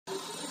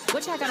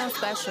What y'all got on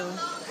special?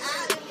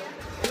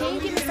 Can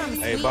you give me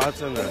something Hey, sweet?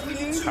 bartender,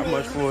 how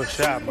much for a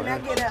shot, Can I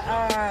man? get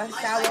a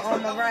sour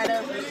on the right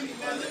up?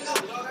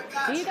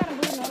 Do you got a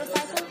blue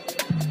motorcycle?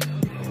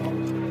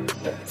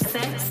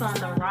 Sex on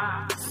the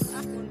rocks.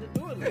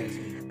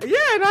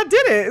 Yeah, and I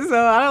did it.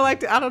 So I don't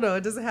like to. I don't know.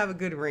 It doesn't have a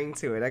good ring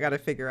to it. I got to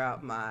figure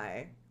out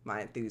my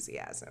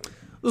enthusiasm.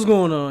 What's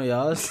going on,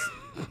 y'all?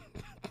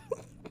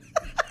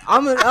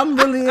 I'm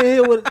really in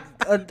here with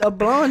a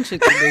blonde chick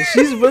today.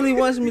 She's really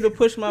wants me to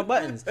push my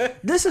buttons.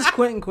 This is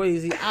Quentin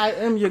Crazy. I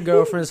am your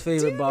girlfriend's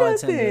favorite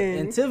bartender. nothing.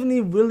 And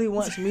Tiffany really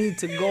wants me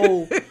to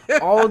go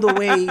all the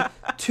way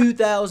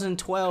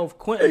 2012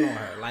 Quentin on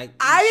her. Like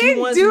I she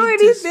didn't wants do me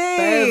to anything.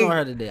 spaz on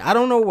her today. I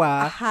don't know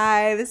why.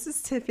 Hi, this is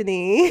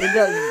Tiffany. It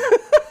doesn't.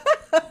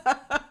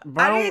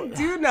 I didn't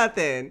do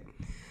nothing.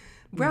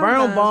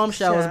 Brown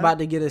Bombshell is about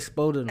to get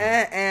exploded on.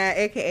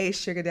 AKA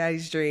Sugar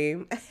Daddy's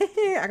Dream.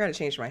 I gotta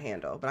change my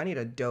handle, but I need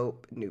a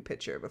dope new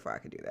picture before I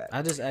can do that.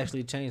 I just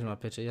actually changed my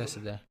picture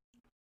yesterday.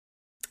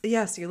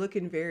 Yes, you're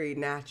looking very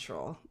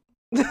natural.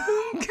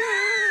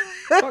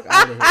 Fuck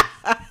out of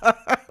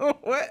here.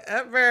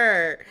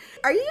 Whatever.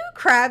 Are you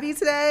crabby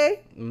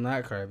today? I'm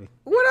not crabby.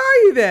 What are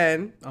you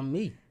then? I'm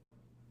me.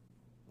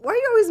 Why are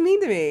you always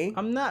mean to me?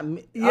 I'm not.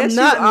 Yes, I'm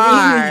not you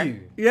are. mean to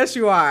you. Yes,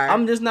 you are.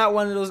 I'm just not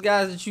one of those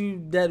guys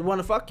that want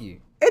to fuck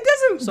you. It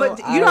doesn't. So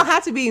but you don't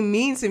have to be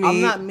mean to me.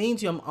 I'm not mean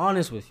to you. I'm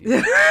honest with you.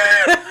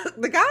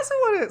 The guys who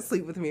want to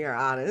sleep with me are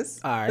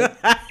honest. All right.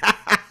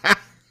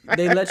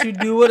 They let you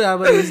do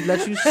whatever. They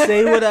let you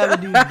say whatever.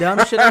 Do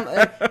dumb shit.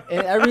 And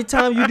every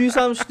time you do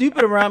something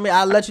stupid around me,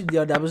 I let you.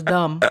 Yo, that was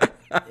dumb.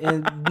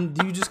 And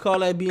you just call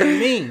that being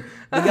mean.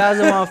 The guys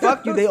that want to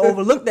fuck you, they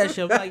overlook that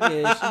shit. I'm like,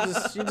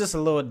 yeah, she just a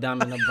little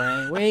dumb in the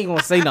brain. We ain't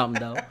gonna say nothing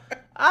though.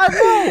 I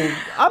know.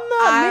 I'm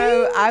not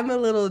mean. I'm a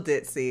little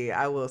ditzy,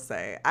 I will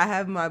say. I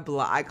have my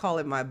I call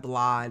it my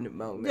blonde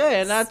moment.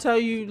 Yeah, and I tell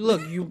you,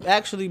 look, you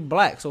actually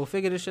black, so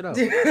figure this shit out.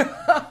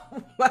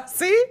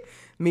 See?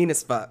 Mean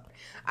as fuck.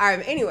 All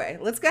right, anyway,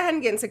 let's go ahead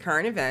and get into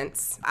current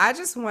events. I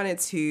just wanted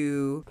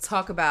to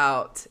talk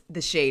about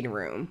the Shade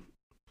Room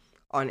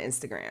on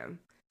Instagram.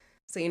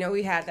 So,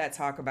 we had that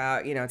talk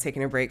about,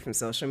 taking a break from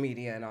social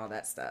media and all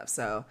that stuff.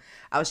 So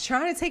I was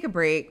trying to take a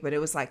break, but it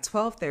was like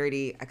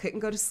 12:30. I couldn't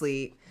go to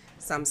sleep.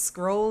 So I'm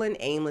scrolling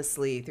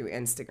aimlessly through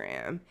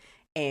Instagram.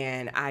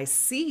 And I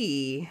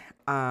see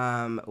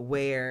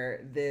where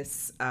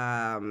this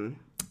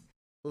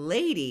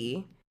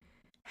lady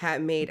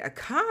had made a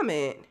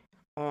comment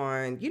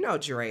on,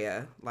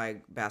 Drea,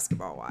 like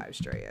Basketball Wives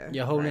Drea.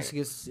 Your wholeness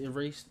gets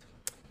erased.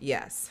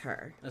 Yes,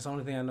 her. That's the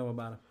only thing I know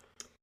about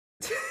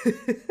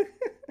her.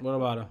 What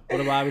about her?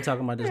 What about we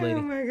talking about this lady?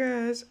 Oh my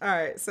gosh. All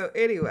right. So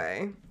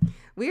anyway,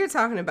 we are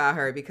talking about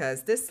her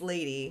because this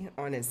lady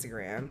on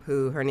Instagram,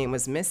 who her name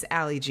was Miss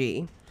Allie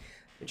G,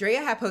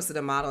 Drea had posted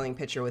a modeling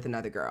picture with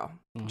another girl.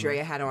 Mm-hmm.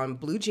 Drea had on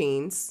blue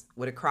jeans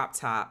with a crop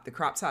top. The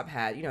crop top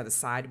had, the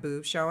side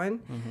boob showing.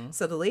 Mm-hmm.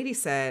 So the lady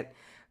said,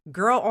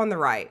 "Girl on the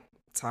right,"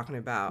 talking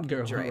about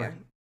Girl Drea.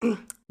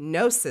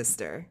 "No,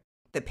 sister.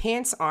 The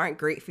pants aren't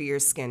great for your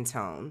skin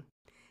tone.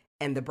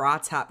 And the bra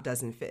top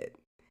doesn't fit."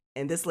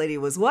 And this lady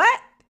was what?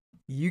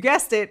 You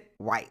guessed it,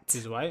 white.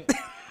 She's white?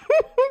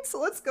 So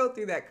let's go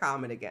through that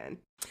comment again.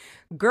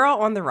 "Girl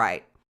on the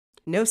right.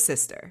 No,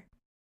 sister.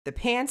 The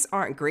pants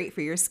aren't great for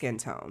your skin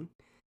tone.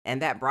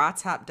 And that bra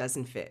top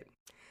doesn't fit."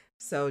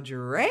 So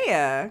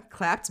Drea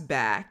clapped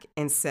back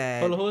and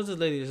said... Hold on, who is this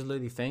lady? Is this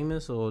lady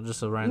famous or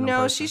just a random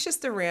No, person? she's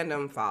just a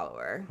random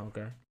follower.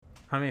 Okay.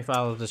 How many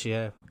followers does she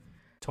have?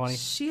 20?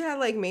 She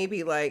had she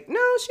had like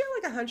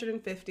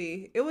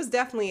 150. It was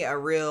definitely a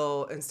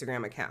real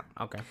Instagram account.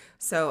 Okay.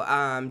 So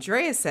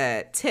Drea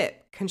said,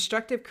 "Tip,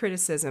 constructive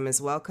criticism is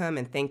welcome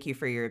and thank you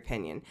for your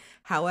opinion.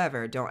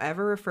 However, don't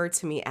ever refer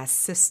to me as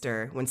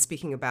sister when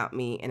speaking about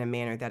me in a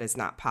manner that is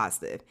not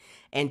positive.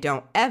 And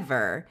don't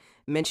ever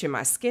mention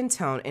my skin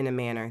tone in a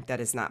manner that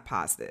is not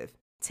positive.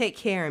 Take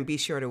care and be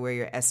sure to wear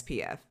your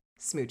SPF.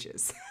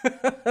 Smooches."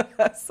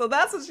 So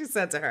that's what she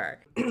said to her.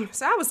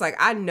 So I was like,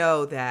 I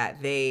know that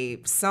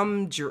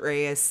some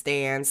Drea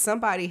stands,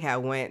 somebody had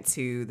went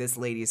to this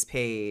lady's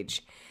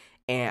page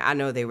and I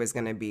know they was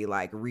going to be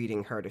like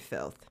reading her to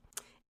filth.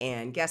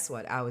 And guess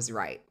what? I was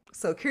right.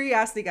 So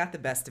curiosity got the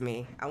best of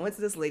me. I went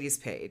to this lady's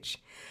page.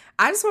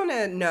 I just want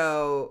to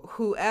know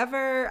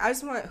whoever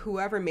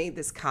made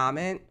this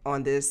comment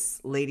on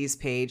this lady's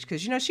page. Cause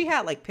she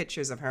had like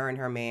pictures of her and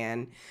her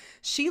man.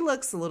 She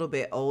looks a little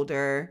bit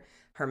older.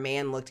 Her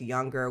man looked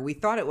younger. We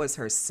thought it was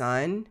her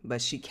son,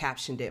 but she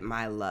captioned it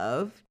 "my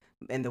love."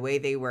 And the way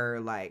they were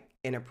like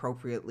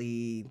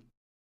inappropriately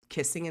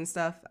kissing and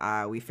stuff,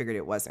 we figured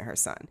it wasn't her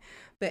son.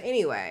 But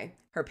anyway,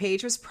 her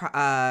page was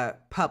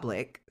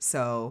public.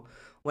 So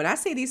when I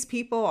say these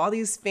people, all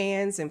these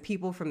fans and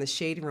people from the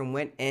Shade Room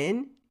went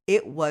in,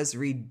 it was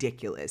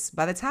ridiculous.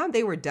 By the time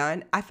they were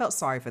done, I felt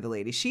sorry for the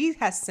lady. She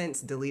has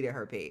since deleted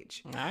her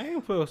page. I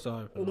ain't feel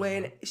sorry for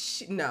her.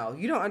 No,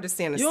 you don't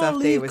understand the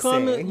stuff they were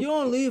saying. You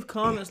don't leave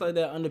comments like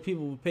that under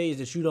people's page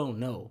that you don't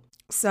know.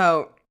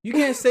 So you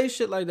can't say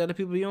shit like that to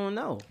people you don't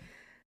know.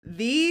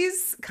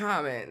 These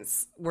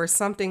comments were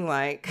something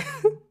like,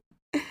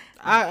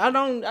 I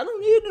don't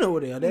need to know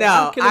what they are.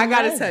 no, I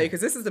gotta tell you,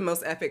 because this is the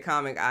most epic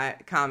comment I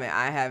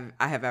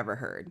have ever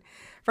heard.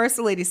 First,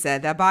 the lady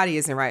said, that body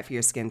isn't right for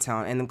your skin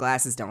tone and the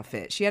glasses don't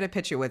fit. She had a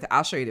picture with,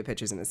 I'll show you the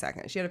pictures in a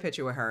second. She had a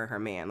picture with her and her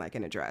man, like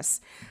in a dress.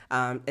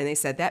 And they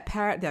said that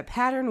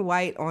pattern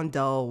white on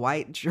dull,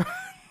 white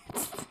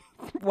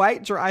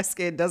dry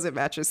skin doesn't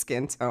match your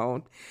skin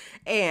tone.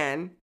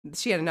 And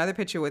she had another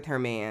picture with her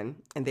man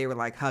and they were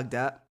like hugged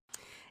up.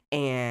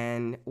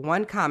 And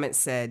one comment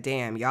said,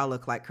 damn, y'all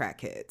look like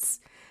crackheads.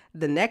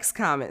 The next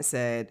comment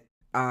said,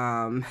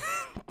 damn,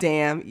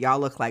 y'all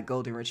look like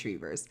golden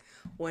retrievers.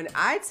 When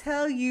I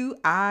tell you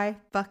I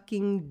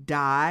fucking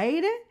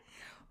died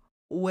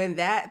when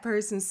that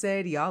person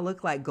said y'all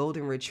look like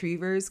golden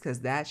retrievers,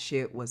 because that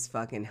shit was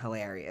fucking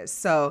hilarious.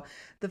 So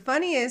the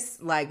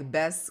funniest, like,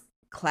 best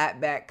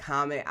clapback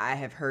comment I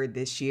have heard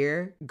this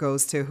year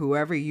goes to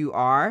whoever you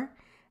are.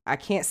 I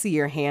can't see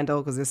your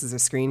handle because this is a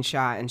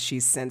screenshot and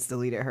she's since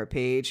deleted her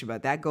page,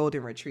 but that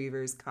golden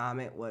retrievers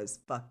comment was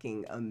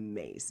fucking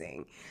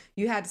amazing.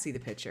 You had to see the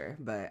picture,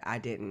 but I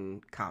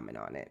didn't comment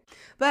on it.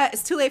 But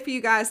it's too late for you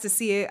guys to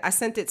see it. I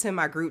sent it to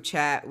my group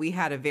chat. We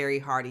had a very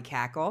hearty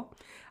cackle,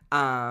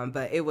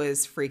 but it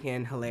was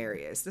freaking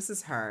hilarious. This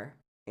is her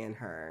and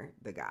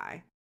the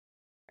guy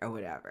or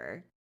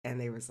whatever.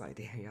 And they was like,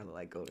 damn, y'all look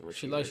like golden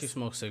retrievers. She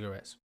smokes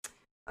cigarettes.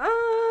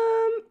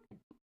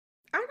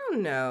 I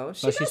don't know.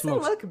 She doesn't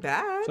look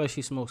bad. So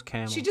she smokes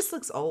Camel. She just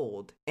looks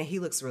old, and he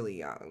looks really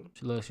young.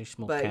 She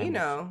smokes But, Camels. you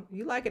know,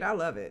 you like it, I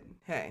love it.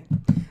 Hey.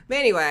 But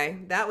anyway,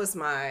 that was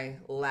my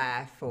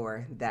laugh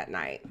for that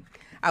night.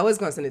 I was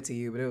going to send it to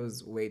you, but it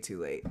was way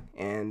too late,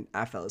 and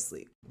I fell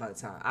asleep by the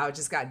time. I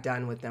just got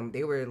done with them.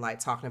 They were, like,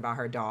 talking about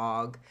her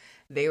dog.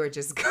 They were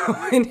just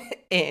going,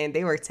 and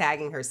they were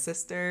tagging her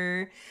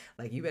sister.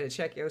 Like, you better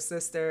check your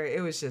sister.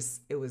 It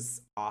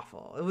was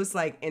awful. It was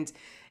like, and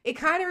it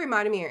kind of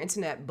reminded me of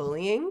internet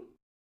bullying,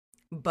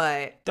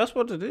 but that's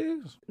what it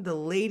is. the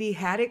lady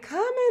had it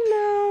coming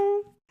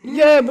though.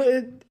 Yeah,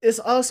 but it's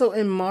also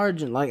in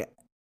margin. Like,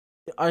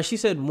 she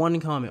said one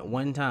comment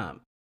one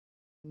time.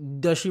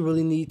 Does she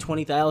really need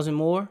 20,000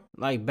 more?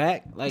 Like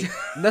back? Like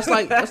that's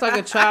like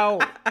a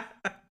child.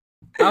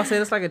 I'll say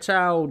that's like a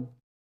child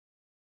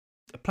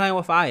playing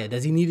with fire.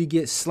 Does he need to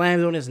get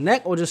slammed on his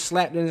neck or just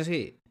slapped in his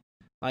head?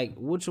 Like,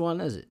 which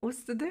one is it?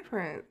 What's the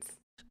difference?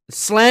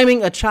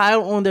 Slamming a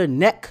child on their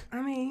neck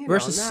I mean,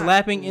 versus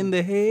slapping in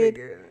the head.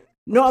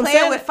 No, I'm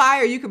saying with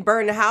fire, you can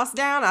burn the house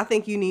down. I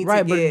think you need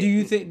right, to get. But do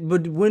you think?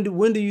 But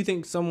when do you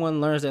think someone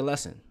learns their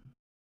lesson?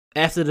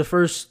 After the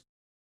first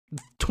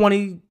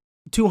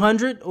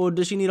 200, or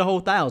does she need a whole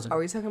 1,000? Are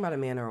we talking about a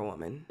man or a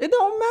woman? It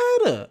don't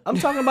matter. I'm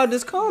talking about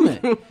this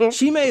comment.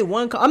 She made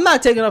one. I'm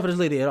not taking up for this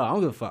lady at all. I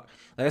don't give a fuck.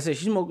 Like I said,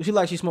 she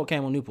smoked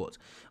Camel Newports.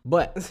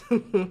 But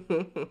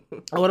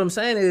what I'm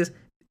saying is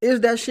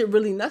that shit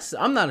really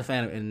necessary? I'm not a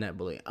fan of internet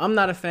bullying. I'm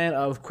not a fan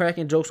of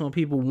cracking jokes on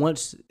people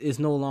once it's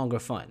no longer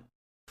fun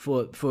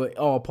for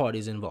all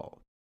parties involved.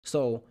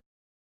 So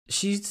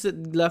she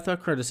left her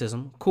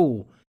criticism.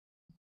 Cool.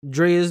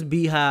 Drea's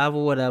Beehive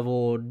or whatever,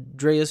 or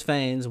Drea's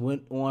fans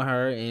went on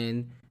her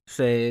and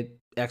said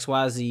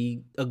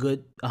XYZ a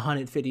good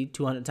 150,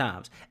 200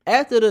 times.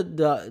 After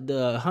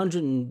the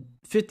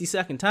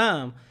 152nd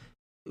time,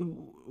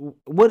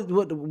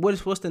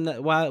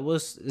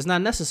 it's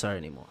not necessary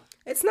anymore.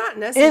 It's not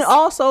necessary. And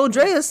also,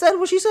 Drea said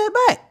what she said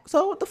back.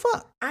 So what the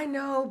fuck? I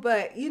know,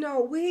 but you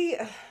know, we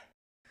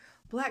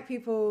Black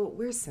people,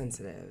 we're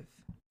sensitive.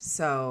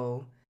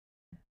 So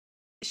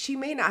she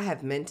may not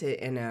have meant it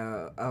in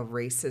a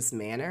racist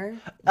manner.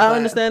 I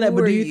understand that,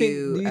 but do you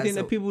think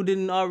that people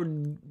didn't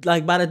already,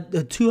 like, by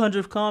the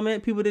 200th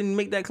comment, people didn't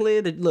make that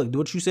clear that, look,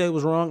 what you said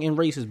was wrong and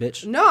racist,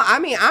 bitch? No, I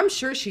mean, I'm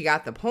sure she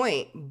got the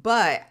point,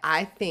 but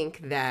I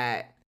think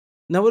that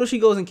now what if she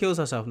goes and kills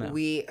herself now?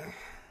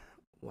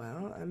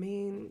 Well, I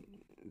mean,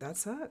 that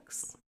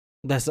sucks.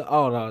 That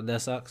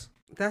sucks.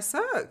 That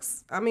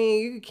sucks. I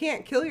mean, you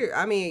can't kill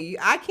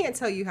I can't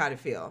tell you how to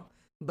feel.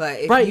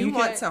 But if you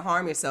want to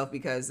harm yourself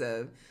because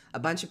of a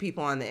bunch of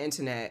people on the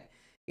internet,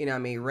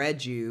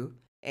 read you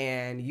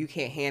and you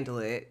can't handle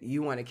it,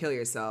 you want to kill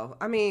yourself.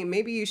 I mean,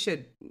 maybe you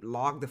should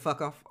log the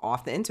fuck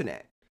off the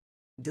internet.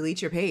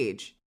 Delete your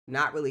page.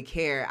 Not really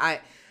care.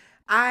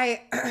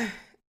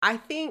 I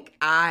think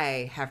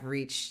I have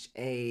reached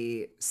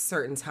a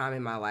certain time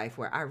in my life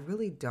where I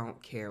really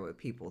don't care what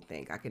people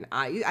think.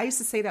 I used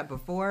to say that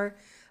before,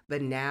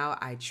 but now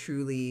I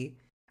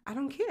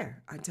don't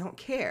care. I don't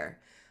care.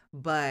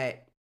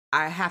 But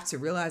I have to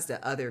realize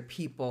that other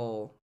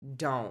people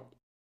don't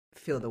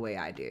feel the way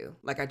I do.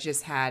 Like, I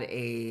just had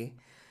a,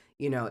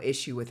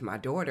 issue with my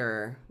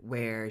daughter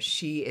where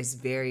she is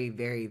very,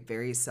 very,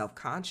 very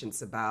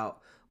self-conscious about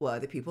what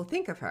other people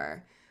think of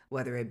her,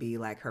 whether it be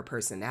like her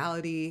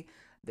personality,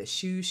 the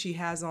shoes she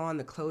has on,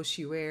 the clothes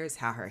she wears,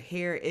 how her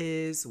hair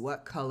is,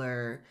 what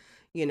color,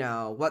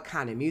 what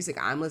kind of music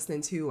I'm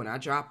listening to when I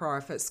drop her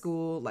off at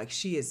school. Like,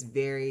 she is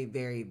very,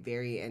 very,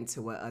 very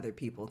into what other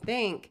people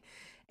think.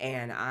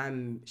 And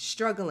I'm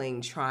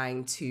struggling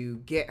trying to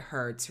get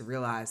her to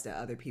realize that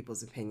other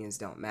people's opinions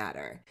don't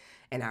matter.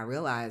 And I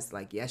realized,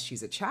 like, yes,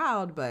 she's a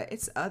child, but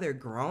it's other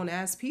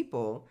grown-ass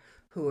people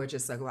who are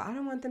just like, well, I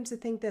don't want them to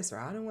think this or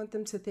I don't want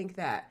them to think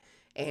that.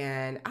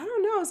 And I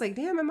don't know. I was like,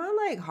 damn, am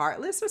I like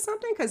heartless or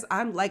something? Because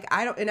I'm like,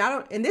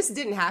 and this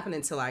didn't happen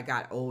until I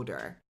got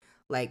older.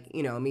 Like,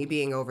 you know, me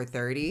being over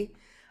 30,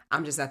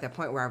 I'm just at that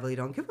point where I really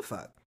don't give a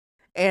fuck.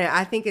 And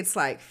I think it's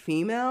like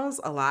females,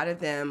 a lot of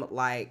them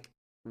like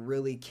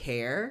really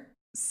care.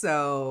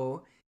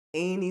 So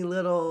any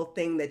little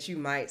thing that you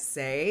might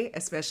say,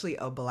 especially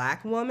a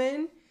Black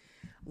woman,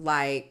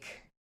 like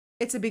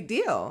it's a big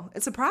deal.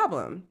 It's a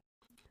problem.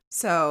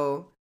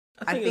 So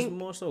I think it's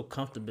more so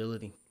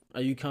comfortability.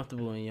 Are you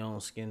comfortable in your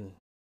own skin?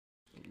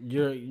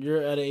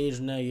 You're at an age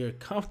now you're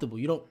comfortable.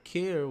 You don't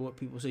care what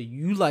people say.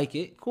 You like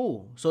it,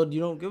 cool. So you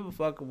don't give a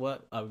fuck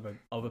what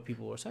other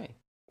people are saying.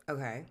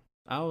 Okay.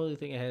 I don't really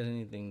think it has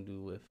anything to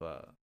do with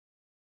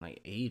like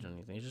age or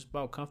anything. It's just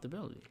about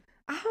comfortability.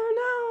 I don't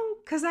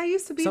know, because I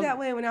used to be that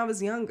way when I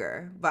was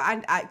younger. But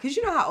I because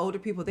you know how older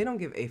people, they don't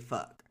give a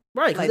fuck.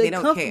 Right, like they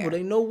don't comfortable. care.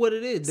 They know what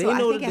it is. They so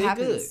know I think that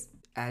it they're good.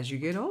 as you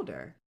get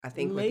older. I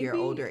think with your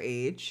older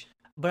age.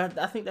 But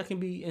I think that can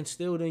be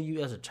instilled in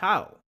you as a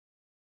child.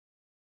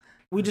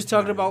 We just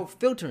talked about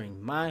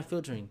filtering, mind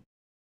filtering.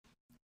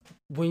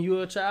 When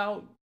you're a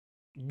child,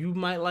 you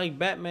might like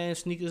Batman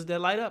sneakers that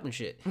light up and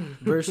shit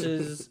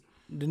versus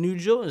the new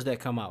Jordans that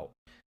come out.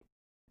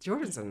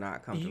 Jordans are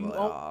not comfortable at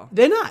all.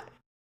 They're not.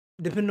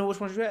 Depending on which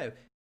ones you have.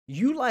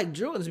 You like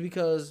Jordans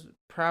because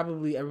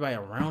probably everybody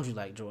around you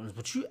like Jordans,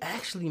 but you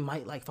actually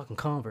might like fucking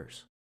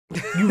Converse.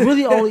 You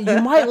really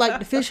you might like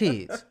the fish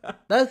heads.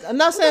 I'm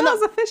not saying that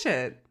was a fish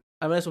head.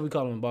 I mean, that's what we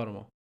call them in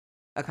Baltimore.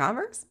 A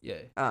Converse? Yeah.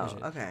 Oh,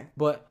 okay.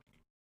 But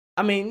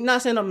I mean,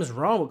 not saying nothing's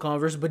wrong with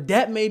Converse, but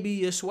that may be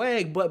your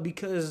swag. But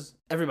because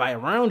everybody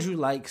around you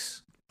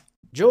likes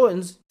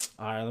Jordans,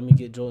 all right, let me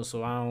get Jordans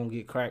so I don't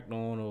get cracked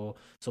on, or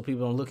so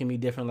people don't look at me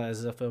differently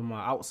as if I'm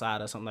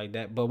outside or something like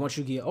that. But once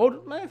you get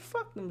older, man,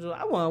 fuck them.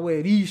 I want to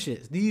wear these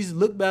shits. These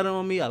look better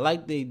on me. I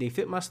like they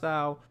fit my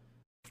style.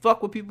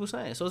 Fuck what people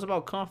saying. So it's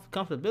about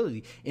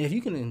comfortability. And if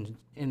you can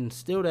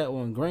instill that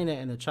or ingrain that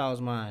in a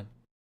child's mind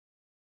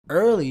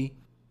early,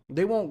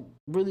 they won't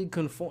really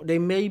conform. They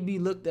may be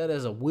looked at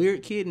as a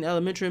weird kid in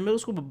elementary and middle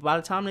school, but by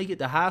the time they get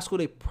to high school,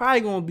 they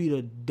probably gonna be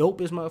the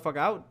dopest motherfucker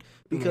out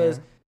because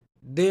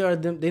they're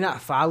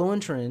not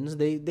following trends.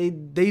 They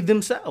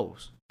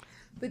themselves.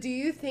 But do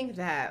you think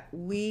that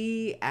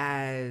we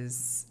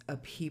as a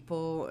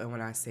people, and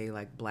when I say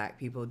like Black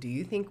people, do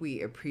you think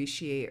we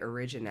appreciate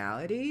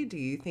originality? Do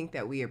you think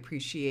that we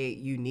appreciate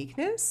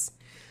uniqueness?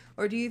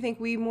 Or do you think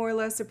we more or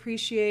less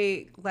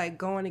appreciate like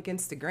going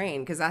against the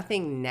grain? Because I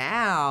think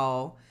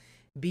now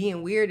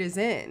being weird is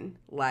in.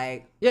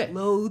 Like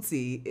Lil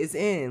Uzi is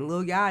in,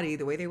 Lil Yachty,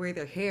 the way they wear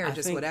their hair,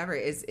 whatever,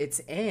 it's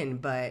in.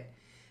 But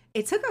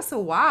it took us a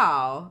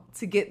while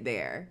to get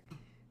there.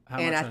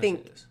 And I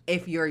think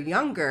if you're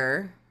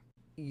younger,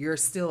 you're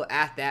still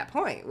at that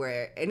point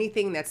where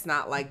anything that's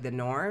not like the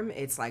norm,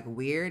 it's like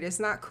weird, it's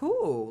not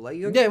cool. Like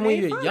you're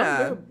when you're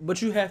younger,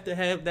 but you have to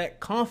have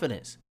that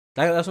confidence.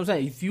 That's what I'm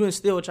saying. If you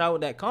instill a child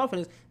with that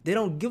confidence, they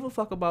don't give a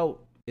fuck about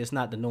it's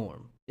not the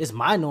norm. It's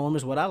my norm,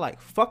 it's what I like.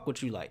 Fuck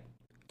what you like.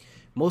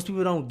 Most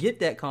people don't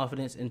get that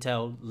confidence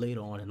until later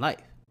on in life.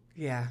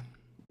 Yeah.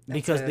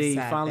 Because they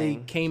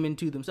finally came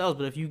into themselves.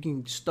 But if you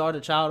can start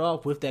a child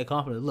off with that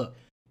confidence, look,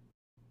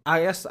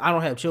 I guess I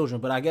don't have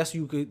children, but I guess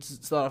you could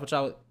start off a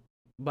child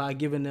by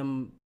giving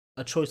them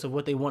a choice of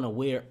what they want to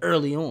wear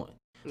early on.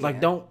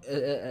 Like don't,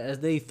 as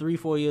they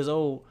 3-4 years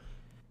old,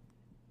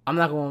 I'm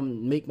not going to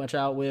make my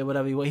child wear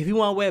whatever you want. If you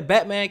want to wear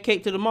Batman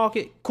cape to the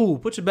market, cool.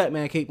 Put your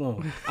Batman cape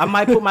on. I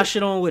might put my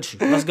shit on with you.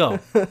 Let's go.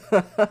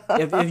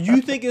 If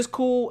you think it's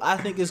cool, I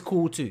think it's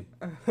cool too.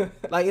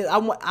 Like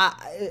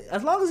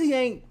as long as he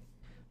ain't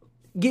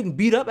getting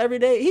beat up every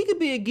day, he could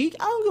be a geek.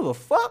 I don't give a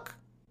fuck.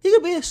 He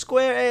could be a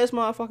square ass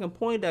motherfucking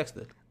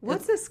Poindexter.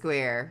 What's a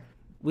square?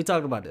 We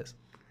talked about this.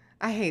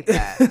 I hate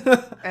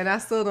that. And I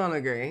still don't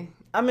agree.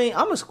 I mean,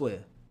 I'm a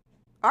square.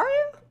 Are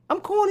you? I'm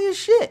corny as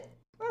shit.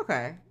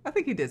 Okay. I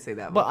think you did say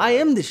that But before. I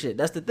am the shit.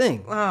 That's the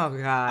thing. Oh,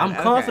 God. I'm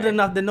confident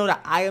enough to know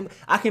that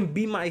I can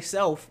be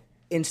myself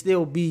and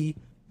still be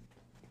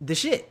the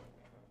shit.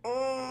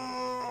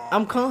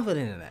 I'm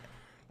confident in that.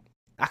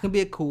 I can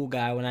be a cool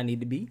guy when I need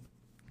to be.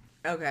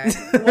 Okay.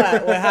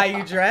 What? How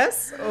you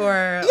dress?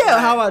 Or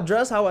how I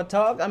dress, how I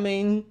talk. I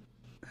mean,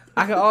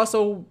 I can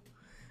also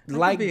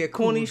like be a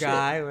corny cool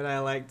guy shit. when I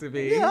like to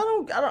be. Yeah, I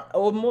don't.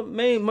 Or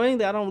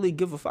mainly, I don't really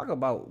give a fuck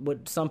about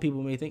what some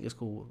people may think is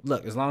cool.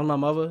 Look, as long as my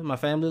mother, my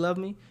family love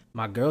me,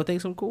 my girl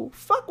thinks I'm cool.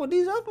 Fuck what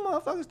these other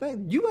motherfuckers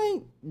think. You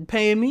ain't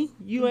paying me.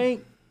 You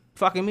ain't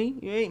fucking me.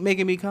 You ain't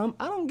making me come.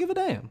 I don't give a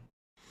damn.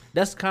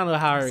 That's kind of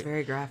how. It's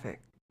very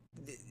graphic.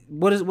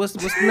 What's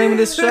the name of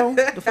this show?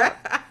 The fuck.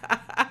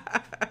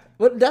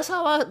 But that's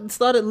how I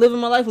started living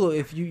my life. Look,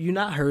 if you're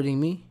not hurting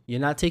me,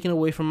 you're not taking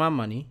away from my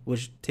money,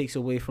 which takes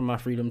away from my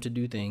freedom to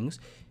do things,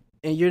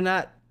 and you're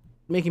not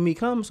making me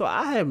come, so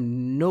I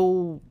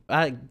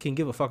can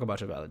give a fuck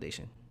about your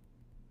validation.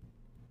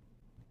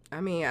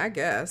 I mean, I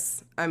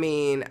guess. I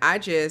mean, I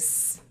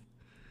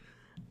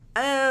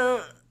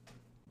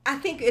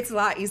think it's a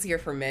lot easier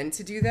for men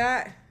to do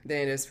that than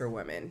it is for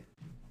women.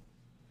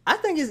 I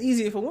think it's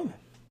easier for women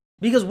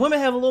because women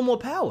have a little more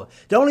power.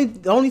 The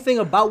only thing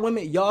about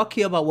women, y'all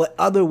care about what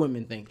other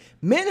women think.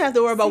 Men have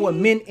to worry about what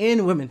men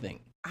and women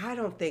think. I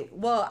don't think.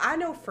 Well, I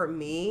know for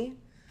me,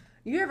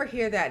 you ever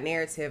hear that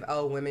narrative?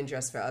 Oh, women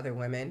dress for other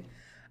women.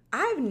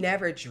 I've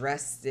never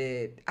dressed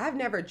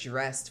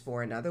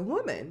for another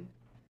woman.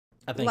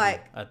 I think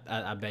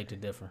I beg to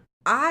differ.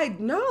 I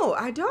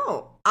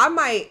don't. I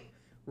might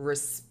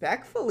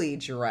respectfully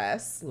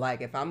dress,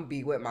 like if I'm gonna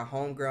be with my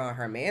homegirl and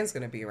her man's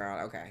gonna be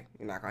around, okay,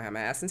 you're not gonna have my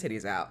ass and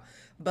titties out.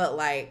 But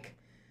like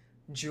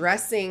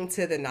dressing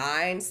to the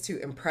nines to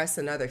impress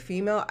another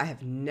female, I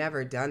have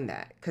never done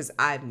that because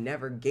I've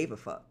never gave a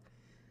fuck.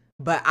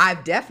 But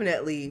I'm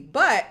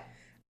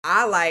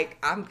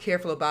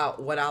careful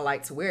about what I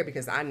like to wear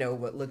because I know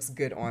what looks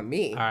good on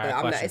me. Right,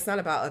 but it's not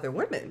about other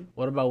women.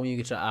 What about when you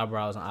get your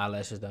eyebrows and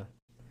eyelashes done?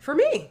 For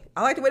me,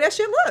 I like the way that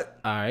shit look.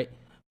 All right.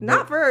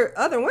 Not for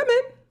other women.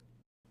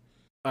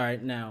 All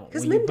right, now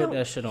when you put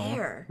that shit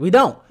on, we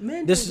don't.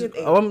 Men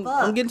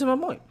I'm getting to my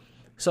point.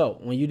 So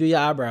when you do your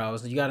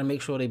eyebrows, you got to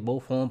make sure they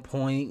both on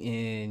point,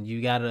 and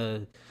you got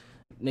to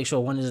make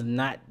sure one is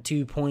not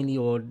too pointy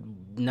or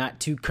not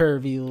too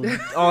curvy,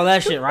 or all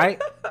that shit,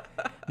 right?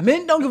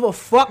 Men don't give a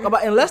fuck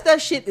about, unless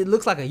that shit, it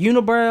looks like a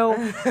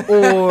unibrow,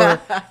 or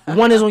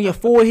one is on your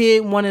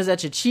forehead, one is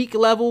at your cheek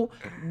level.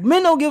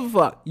 Men don't give a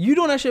fuck. You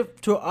doing that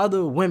shit to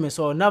other women,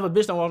 so another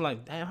bitch don't want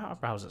like, damn, her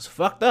eyebrows is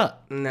fucked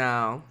up.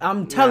 No.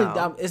 I'm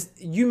telling you,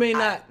 you may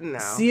not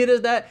see it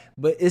as that,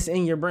 but it's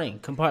in your brain,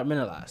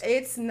 compartmentalized.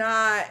 It's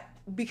not,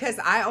 because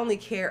I only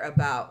care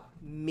about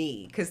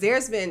me. Because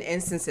there's been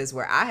instances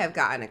where I have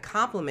gotten a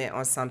compliment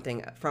on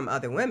something from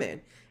other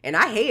women, and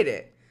I hate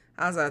it.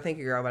 I was like, thank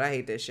you, girl, but I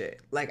hate this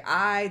shit. Like,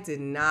 I did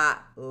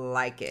not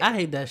like it. I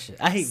hate that shit.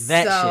 I hate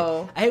that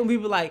shit. I hate when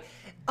people like,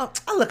 oh,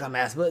 I look a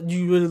mess, but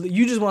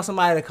you just want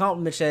somebody to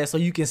compliment your ass so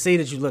you can say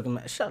that you look a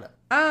mess. Shut up.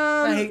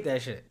 I hate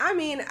that shit. I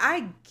mean,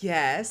 I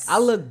guess. I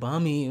look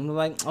bummy. I'm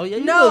like, oh yeah,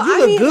 you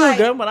look good, like,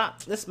 girl, but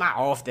this is my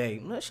off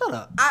day. Shut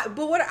up.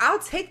 I'll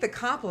take the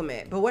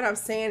compliment. But what I'm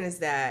saying is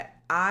that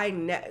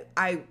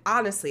I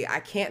honestly, I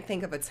can't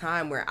think of a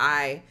time where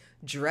I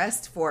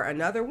dressed for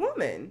another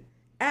woman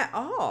at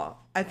all.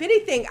 If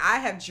anything, I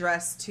have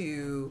dressed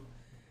to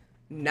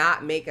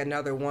not make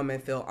another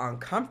woman feel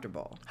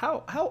uncomfortable.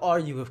 How are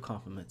you with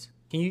compliments?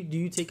 Do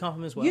you take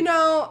compliments well? You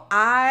know,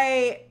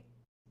 I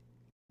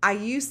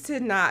used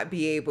to not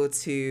be able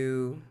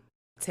to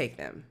take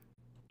them.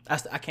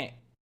 I can't.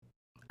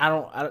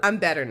 I'm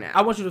better now.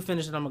 I want you to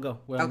finish and I'm gonna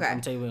go. Okay.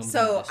 I'm tell you what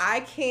so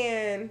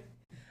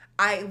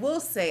I will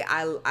say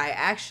I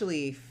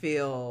actually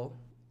feel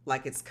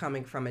like it's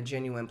coming from a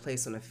genuine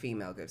place when a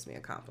female gives me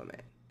a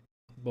compliment.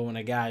 But when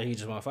a guy, he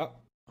just want to fuck?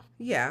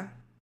 Yeah,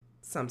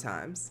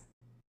 sometimes.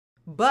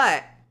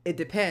 But it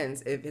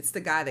depends. If it's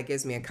the guy that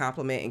gives me a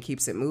compliment and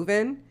keeps it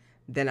moving,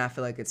 then I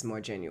feel like it's more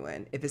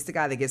genuine. If it's the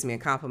guy that gives me a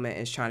compliment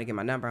and is trying to get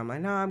my number, I'm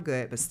like, no, I'm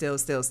good. But still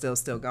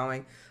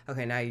going.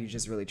 Okay, now you're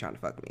just really trying to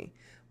fuck me.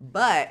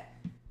 But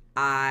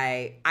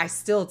I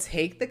still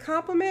take the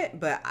compliment,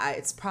 but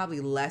it's probably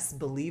less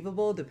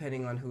believable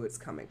depending on who it's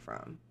coming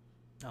from.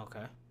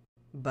 Okay.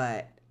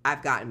 But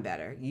I've gotten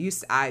better.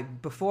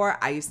 Before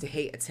I used to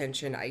hate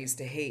attention. I used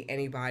to hate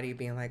anybody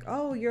being like,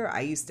 oh, I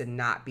used to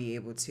not be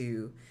able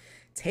to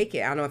take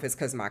it. I don't know if it's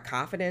because of my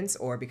confidence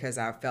or because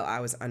I felt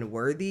I was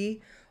unworthy,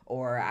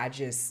 or I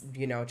just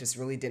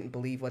really didn't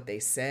believe what they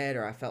said,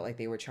 or I felt like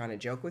they were trying to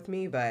joke with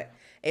me. But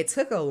it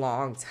took a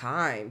long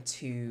time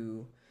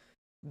to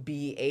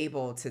be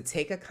able to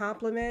take a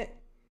compliment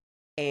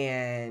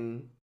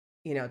and,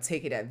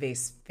 take it at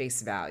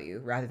face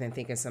value rather than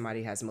thinking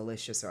somebody has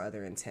malicious or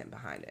other intent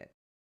behind it.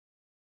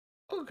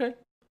 Okay.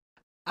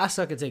 I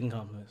suck at taking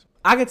compliments.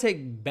 I can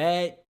take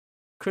bad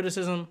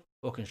criticism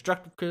or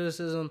constructive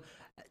criticism.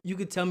 You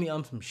could tell me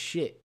I'm some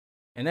shit,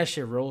 and that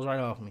shit rolls right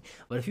off me.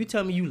 But if you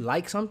tell me you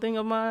like something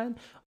of mine,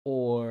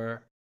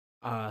 or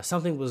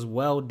something was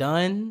well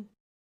done,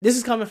 this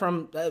is coming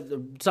from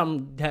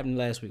something happened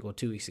last week or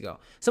 2 weeks ago.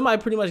 Somebody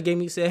pretty much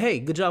said, hey,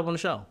 good job on the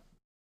show.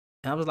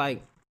 And I was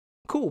like,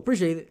 cool,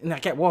 appreciate it. And I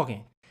kept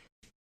walking.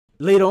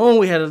 Later on,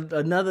 we had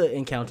another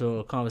encounter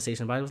or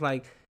conversation, but it was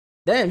like,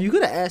 damn, you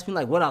could have asked me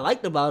like what I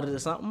liked about it or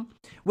something.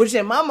 Which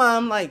in my mind,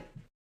 I'm like,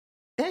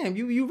 damn,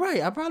 you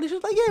right. I probably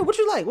should like, yeah, what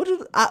you like?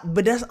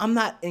 But I'm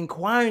not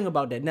inquiring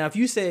about that. Now, if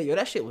you say, yo,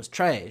 that shit was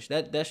trash,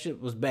 that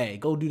shit was bad,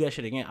 go do that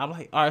shit again. I'm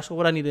like, all right, so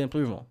what I need to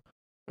improve on?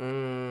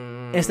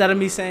 Instead of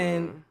me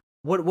saying,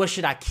 what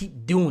should I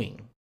keep doing?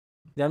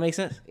 Does that make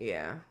sense?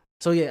 Yeah.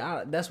 So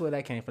yeah, that's where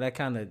that came from. That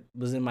kind of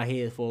was in my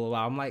head for a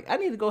while. I'm like, I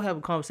need to go have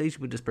a conversation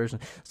with this person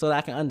so that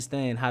I can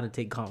understand how to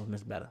take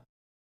compliments better,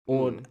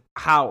 or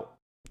how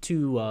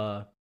to,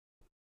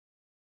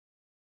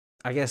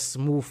 I guess,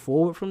 move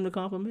forward from the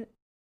compliment.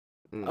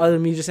 Other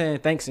than me just saying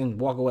thanks and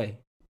walk away.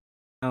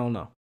 I don't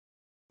know.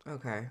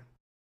 Okay. Does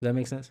that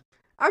make sense?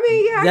 I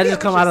mean, yeah. Did that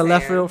just come out of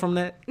left field from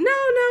that? No.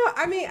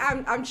 I mean,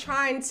 I'm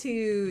trying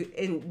to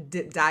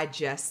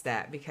digest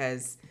that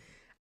because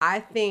I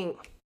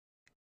think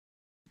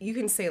you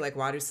can say like,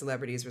 why do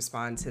celebrities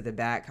respond to the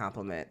bad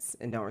compliments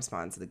and don't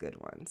respond to the good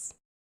ones?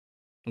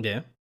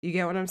 Yeah. You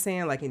get what I'm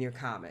saying? Like in your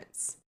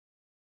comments,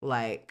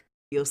 like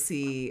you'll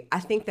see. I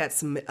think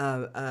that's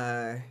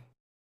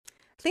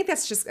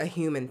just a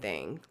human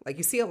thing. Like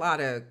you see a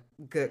lot of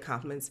good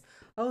compliments.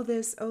 Oh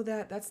this, oh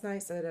that, that's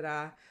nice. Da da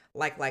da.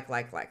 Like.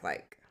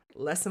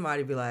 Let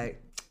somebody be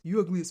like, you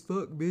ugly as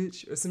fuck,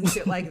 bitch, or some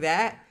shit like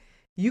that.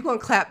 You gonna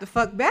clap the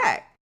fuck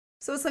back.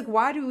 So it's like,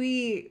 why do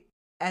we,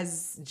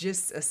 as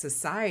just a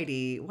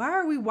society, why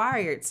are we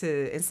wired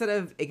to, instead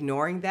of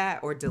ignoring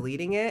that or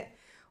deleting it,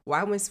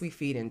 why must we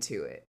feed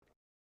into it?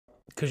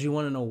 Because you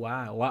want to know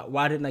why.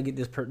 Why didn't I get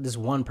this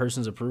one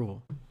person's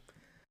approval?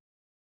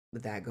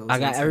 But that goes. I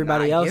got into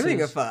everybody not else's.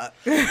 giving a fuck.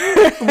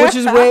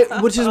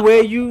 which is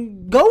where you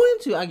go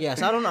into. I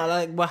guess I don't know.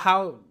 Like, but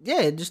how?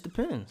 Yeah, it just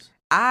depends.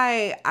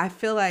 I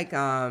feel like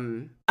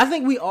I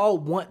think we all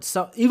want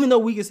some. Even though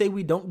we can say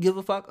we don't give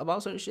a fuck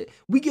about certain shit,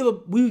 we give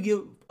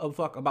a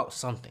fuck about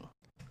something.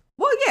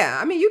 Well, yeah.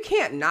 I mean, you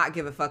can't not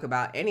give a fuck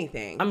about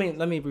anything. I mean,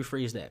 let me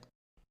rephrase that.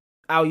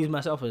 I'll use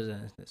myself as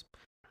an instance.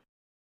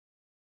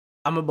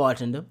 I'm a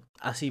bartender.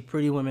 I see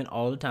pretty women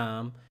all the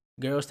time.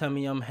 Girls tell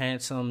me I'm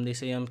handsome. They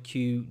say I'm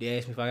cute. They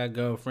ask me if I got a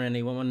girlfriend.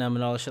 They want my number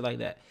and all that shit like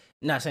that.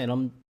 Not saying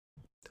I'm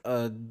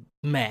a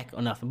Mac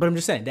or nothing, but I'm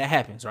just saying that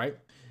happens, right?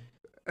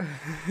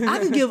 I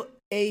can give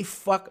a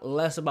fuck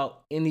less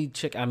about any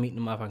chick I meet in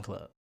my fucking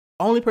club.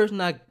 Only person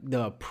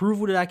the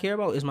approval that I care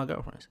about is my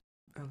girlfriend's.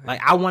 Okay.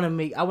 Like I want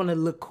to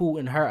look cool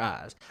in her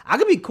eyes. I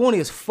could be corny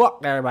as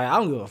fuck to everybody. I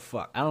don't give a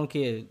fuck. I don't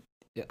care.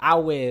 I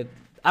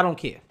don't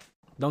care.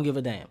 Don't give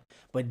a damn.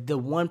 But the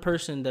one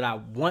person that I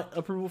want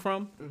approval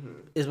from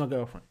is my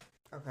girlfriend.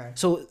 Okay.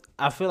 So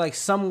I feel like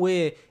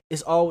somewhere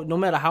it's all, no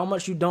matter how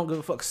much you don't give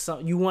a fuck,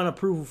 you want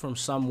approval from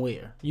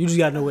somewhere. You just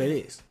gotta know where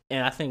it is.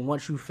 And I think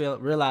once you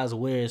realize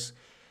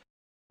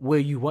where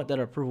you want that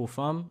approval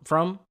from,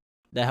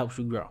 that helps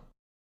you grow.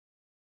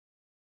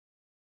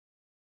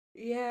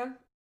 Yeah,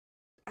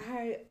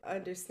 I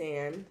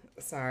understand.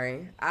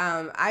 Sorry.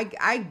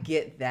 I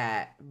get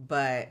that,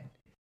 but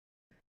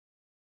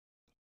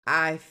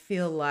I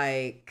feel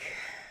like,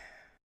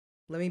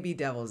 let me be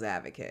devil's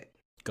advocate.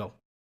 Go.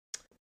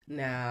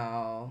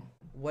 Now,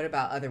 what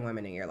about other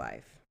women in your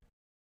life?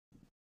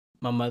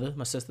 My mother,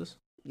 my sisters.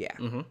 Yeah.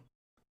 Mm-hmm.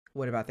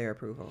 What about their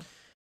approval?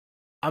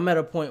 I'm at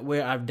a point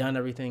where I've done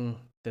everything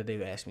that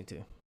they've asked me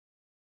to.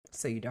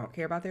 So you don't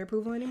care about their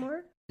approval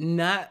anymore?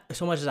 Not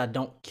so much as I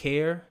don't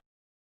care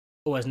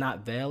or it's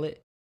not valid,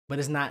 but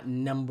it's not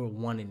number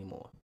one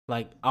anymore.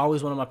 Like, I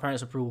always wanted my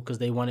parents' approval because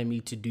they wanted me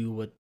to do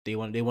what they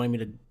wanted. They wanted me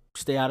to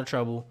stay out of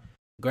trouble,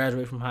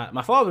 graduate from high.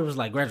 My father was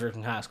like, graduate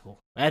from high school.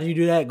 After you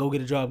do that, go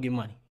get a job, get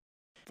money.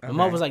 My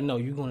mother was like, no,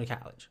 you're going to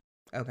college.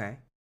 Okay.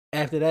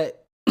 After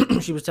that,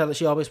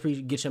 she always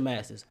preached, get your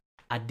master's.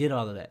 I did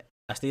all of that.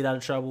 I stayed out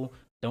of trouble.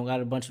 Don't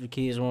got a bunch of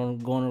kids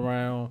going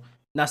around.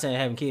 Not saying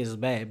having kids is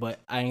bad, but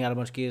I ain't got a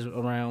bunch of kids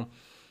around.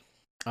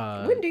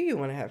 When do you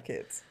want to have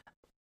kids?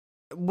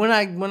 When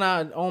I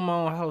own my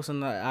own house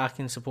and I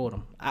can support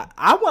them.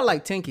 I want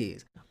like 10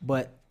 kids,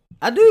 but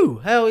I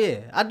do. Hell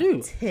yeah, I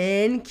do.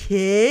 10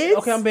 kids?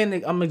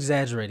 Okay, I'm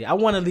exaggerating. I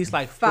want at least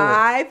like 4.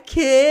 5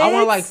 kids? I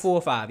want like 4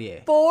 or 5, yeah.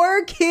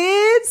 4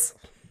 kids?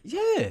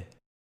 Yeah.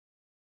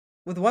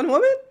 With one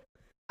woman?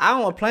 I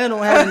don't plan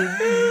on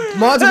having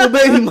multiple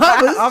baby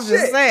mamas. I'm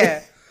just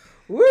saying.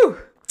 Woo.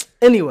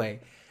 Anyway,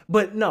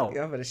 but no.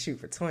 I'm gonna shoot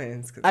for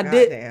twins. I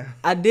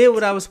did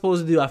what I was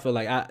supposed to do. I feel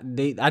like I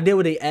did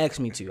what they asked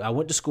me to. I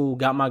went to school,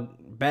 got my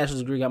bachelor's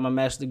degree, got my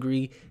master's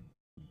degree,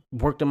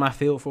 worked in my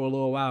field for a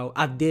little while.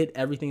 I did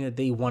everything that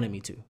they wanted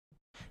me to.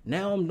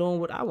 Now I'm doing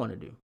what I want to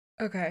do.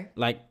 Okay.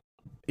 Like,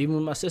 even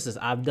with my sisters,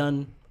 I've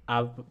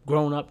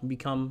grown up and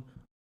become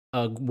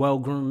a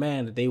well-groomed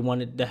man that they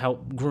wanted to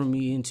help groom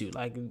me into,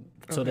 like,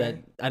 so that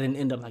I didn't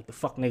end up like the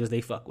fuck niggas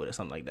they fuck with or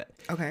something like that.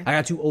 Okay. I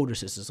got 2 older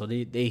sisters, so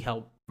they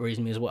help raise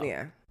me as well.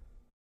 Yeah.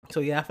 So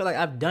yeah, I feel like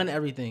I've done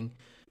everything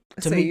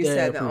to so meet you their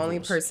said the approvals. only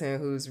person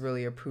who's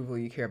really approval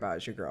you care about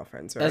is your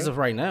girlfriends, right? As of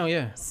right now,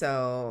 yeah.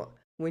 So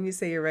when you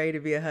say you're ready to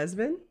be a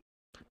husband?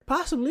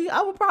 Possibly.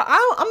 I would probably.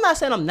 I'm not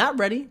saying I'm not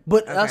ready,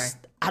 but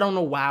I don't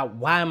know why.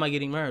 Why am I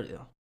getting married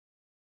though?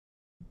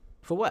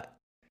 For what?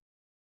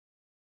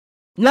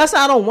 Not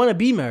saying I don't want to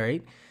be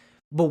married,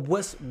 but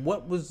what's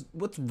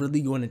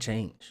really going to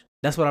change?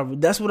 That's what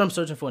I'm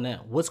searching for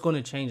now. What's going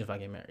to change if I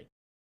get married?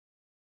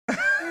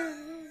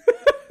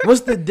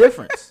 What's the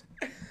difference?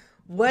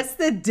 What's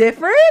the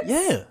difference?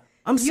 Yeah,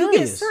 I'm serious. serious. You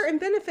get certain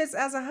benefits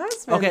as a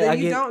husband that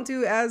you don't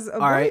do as a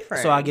boyfriend. All right,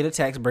 so I get a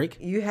tax break.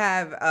 You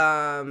have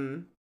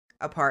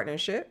a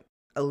partnership,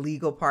 a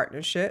legal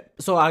partnership.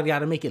 So I got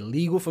to make it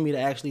legal for me to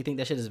actually think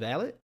that shit is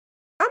valid?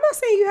 I'm not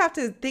saying you have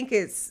to think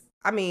it's,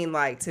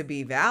 to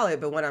be valid,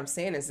 but what I'm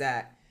saying is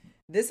that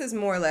this is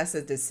more or less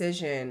a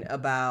decision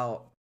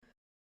about,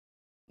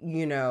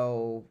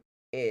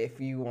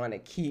 if you want to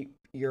keep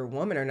your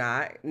woman or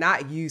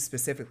not you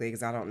specifically,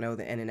 because I don't know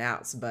the in and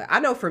outs, but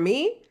I know for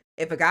me,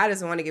 if a guy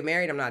doesn't want to get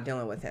married, I'm not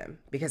dealing with him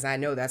because I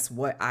know that's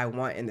what I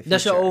want in the future.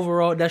 That's your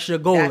overall. That's your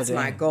goal. That's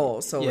my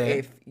goal. So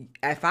Yeah.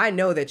 if I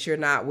know that you're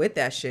not with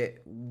that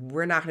shit,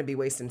 we're not going to be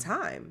wasting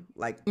time.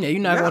 Like, Yeah,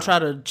 you're not gonna try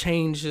to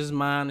change his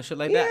mind and shit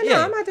like that.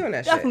 no, I'm not doing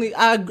that definitely, shit.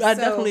 I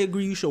definitely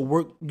agree. You should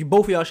work.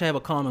 Both of y'all should have a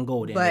common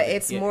goal. Then, But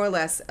it's more or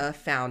less a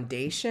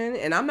foundation.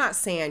 And I'm not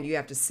saying you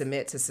have to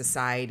submit to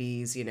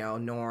society's,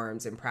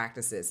 norms and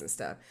practices and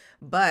stuff.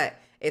 But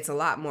it's a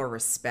lot more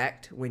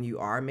respect when you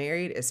are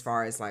married as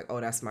far as like, oh,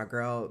 that's my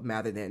girl,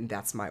 rather than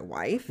that's my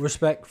wife.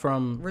 respect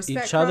from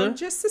Respect each other. from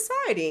just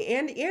society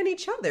and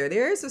each other.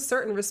 There is a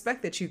certain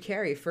respect that you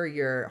carry for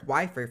your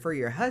wife or for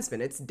your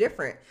husband. It's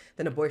different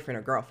than a boyfriend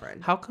or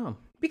girlfriend. How come?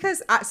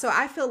 Because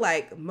I feel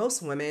like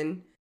most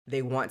women,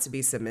 they want to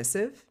be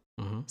submissive.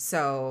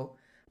 So,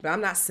 but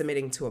I'm not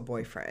submitting to a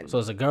boyfriend. So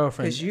as a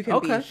girlfriend, Because you can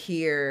be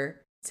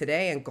here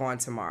today and gone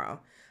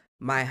tomorrow.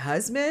 My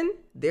husband,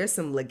 there's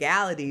some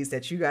legalities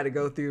that you got to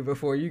go through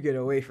before you get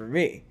away from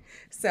me.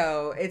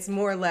 So it's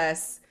more or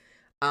less.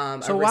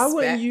 So why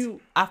wouldn't you?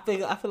 I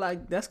feel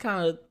like that's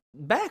kind of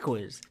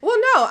backwards. Well,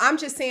 no, I'm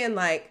just saying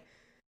like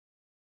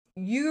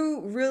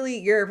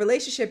your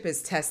relationship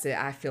is tested.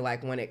 I feel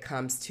like when it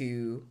comes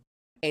to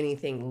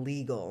anything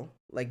legal,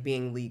 like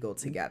being legal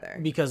together.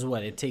 Because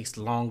what? It takes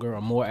longer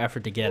or more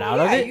effort to get out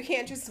of it. You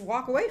can't just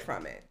walk away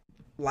from it.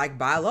 Like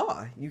by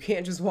law, you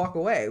can't just walk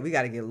away. We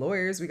got to get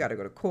lawyers. We got to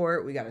go to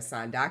court. We got to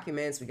sign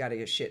documents. We got to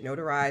get shit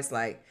notarized.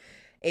 Like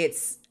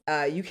it's,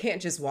 you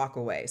can't just walk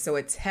away. So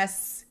it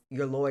tests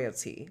your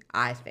loyalty,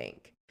 I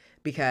think,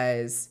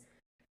 because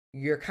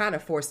you're kind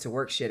of forced to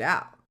work shit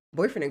out.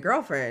 Boyfriend and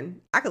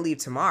girlfriend, I could leave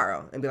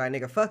tomorrow and be like,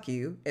 nigga, fuck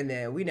you. And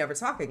then we never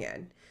talk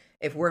again.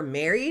 If we're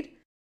married,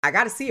 I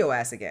got to see your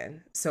ass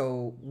again.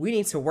 So we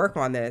need to work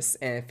on this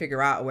and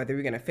figure out whether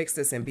we're going to fix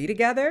this and be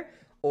together,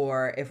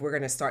 or if we're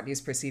going to start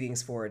these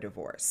proceedings for a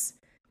divorce,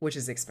 which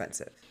is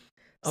expensive.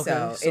 Okay,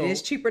 so so it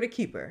is cheaper to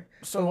keep her.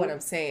 so what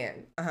I'm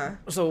saying.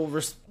 So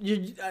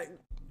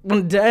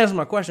when to answer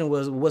my question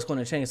was what's going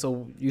to change.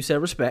 So you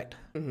said respect.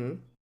 Mm-hmm.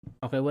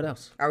 Okay, what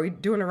else? Are we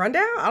doing a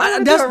rundown? I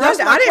don't that's do a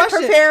rundown. my I didn't question.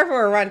 prepare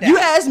for a rundown. You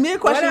asked me a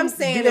question. What I'm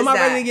saying am I is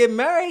ready that- to get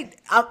married?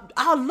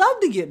 I'd love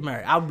to get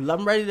married.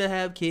 I'm ready to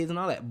have kids and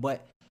all that.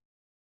 But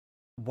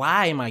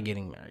why am I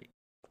getting married?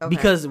 Okay.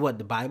 Because what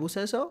the Bible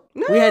says so.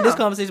 No, we had this no.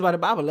 conversation about the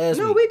Bible last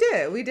week. No, we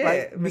did. We did.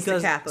 Right? Mr.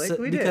 Because Catholic,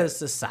 we did. because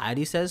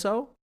society says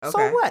so. Okay.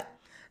 So what?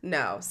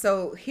 No.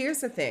 So here's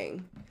the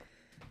thing.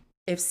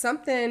 If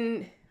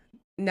something,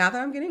 now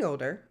that I'm getting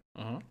older,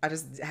 I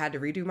just had to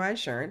redo my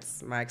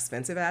insurance, my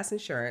expensive ass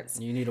insurance.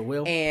 You need a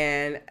will.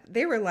 And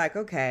they were like,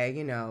 okay,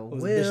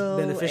 Was will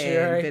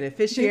beneficiary? and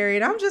beneficiary.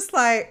 And I'm just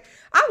like,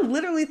 I'm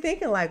literally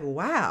thinking like,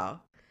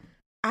 wow,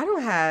 I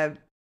don't have,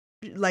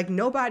 like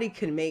nobody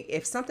can make,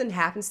 if something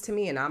happens to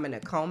me and I'm in a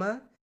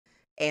coma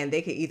and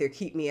they could either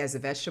keep me as a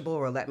vegetable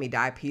or let me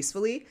die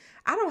peacefully,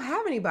 I don't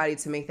have anybody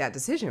to make that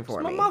decision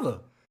for It's me. my mother.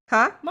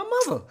 Huh? My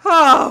mother.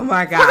 Oh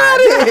my God.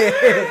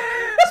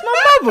 It's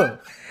my mother.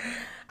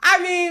 I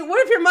mean,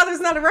 what if your mother's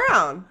not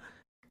around?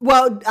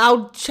 Well,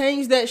 I'll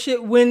change that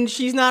shit when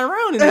she's not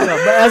around anymore.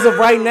 But as of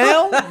right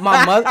now,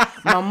 my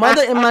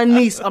mother and my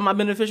niece are my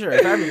beneficiary.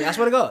 I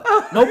swear to God,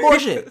 no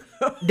bullshit.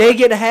 They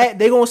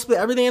they gonna split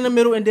everything in the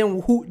middle, and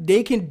then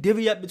they can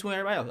divvy up between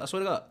everybody else. I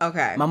swear to God.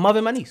 Okay. My mother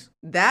and my niece.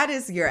 That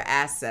is your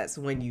assets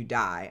when you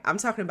die. I'm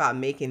talking about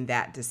making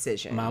that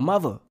decision. My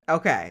mother.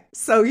 Okay.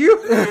 So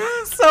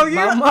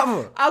My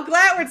mother. I'm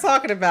glad we're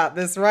talking about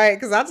this, right?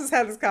 Because I just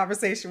had this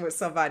conversation with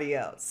somebody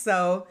else.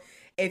 So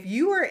if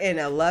you were in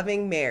a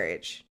loving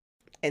marriage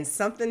and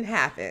something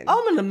happened.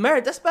 I'm in the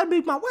marriage. That's about to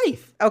be my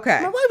wife. Okay.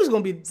 My wife is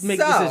gonna be make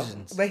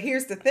decisions. But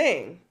here's the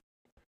thing.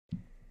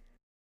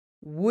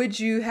 Would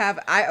you have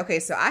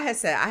so I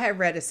had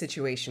read a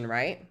situation,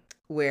 right?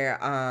 Where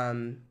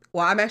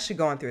well, I'm actually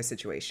going through a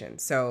situation.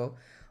 So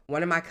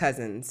one of my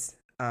cousins,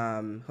 who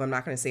I'm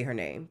not gonna say her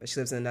name, but she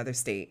lives in another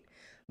state,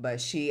 but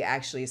she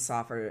actually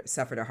suffered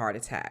a heart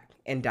attack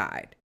and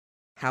died.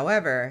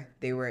 However,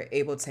 they were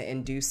able to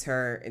induce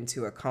her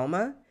into a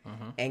coma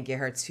and get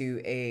her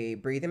to a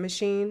breathing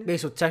machine. Okay,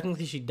 so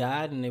technically she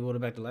died and they brought her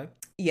back to life?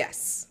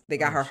 Yes, they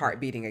got her heart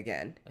beating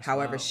again. That's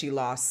However, wild. she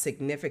lost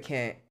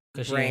significant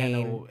Because she brain. ain't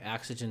had no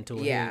oxygen to her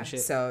head Yeah, and shit.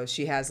 so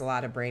she has a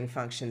lot of brain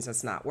functions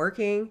that's not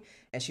working,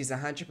 and she's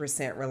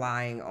 100%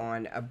 relying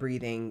on a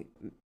breathing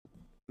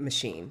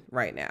machine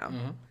right now.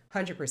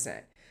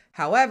 100%.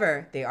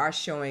 However, they are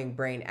showing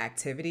brain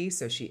activity,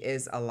 so she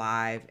is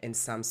alive in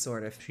some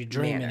sort of She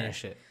dreaming manner. and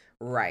shit.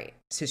 Right.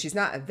 So she's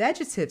not a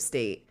vegetative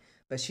state,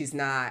 but she's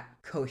not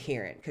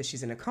coherent because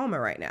she's in a coma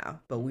right now.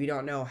 But we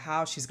don't know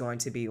how she's going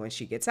to be when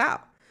she gets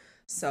out.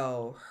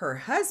 So her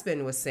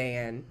husband was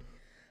saying,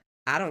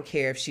 I don't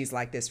care if she's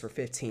like this for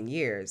 15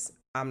 years.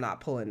 I'm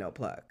not pulling no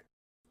plug.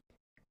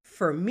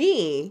 For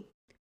me,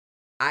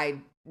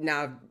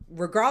 now,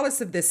 regardless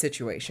of this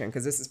situation,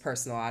 because this is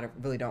personal, I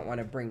really don't want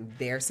to bring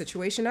their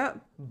situation up,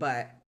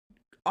 but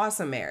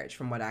awesome marriage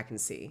from what I can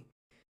see.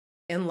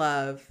 In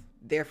love,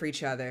 there for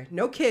each other.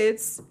 No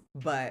kids,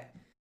 but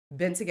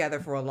been together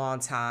for a long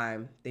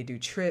time. They do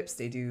trips.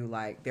 They do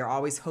like, they're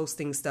always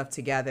hosting stuff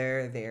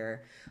together.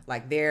 They're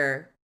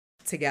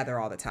together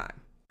all the time.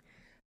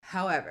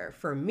 However,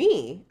 for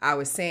me, I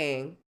was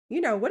saying,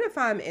 what if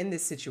I'm in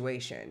this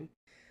situation?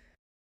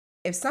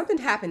 If something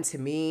happened to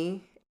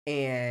me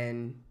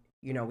and,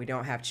 we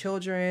don't have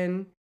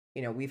children,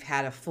 we've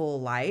had a full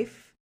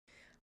life,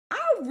 I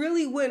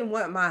really wouldn't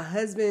want my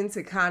husband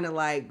to kind of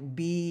like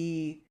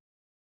be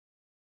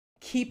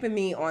keeping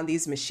me on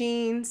these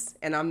machines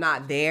and I'm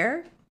not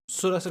there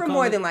for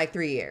more than like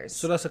 3 years.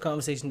 So that's a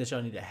conversation that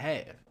y'all need to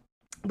have.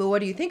 But what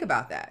do you think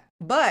about that?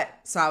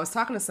 So I was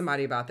talking to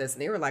somebody about this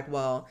and they were like,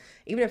 well,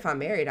 even if I'm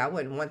married, I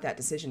wouldn't want that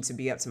decision to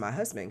be up to my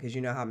husband because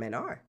you know how men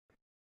are.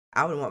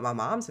 I wouldn't want my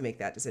mom to make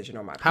that decision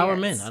or my parents. How are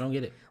men? I don't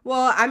get it.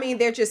 Well, I mean,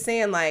 they're just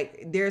saying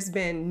like there's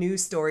been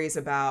news stories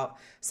about,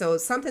 so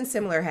something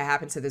similar had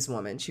happened to this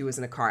woman. She was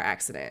in a car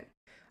accident.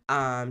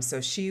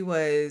 So she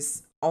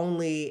was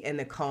only in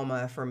the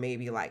coma for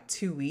maybe like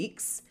 2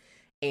 weeks.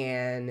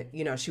 And,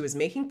 she was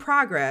making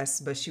progress,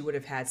 but she would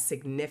have had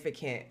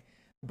significant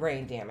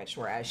brain damage,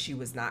 whereas she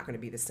was not going to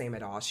be the same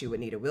at all. She would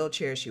need a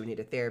wheelchair. She would need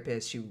a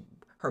therapist.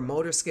 Her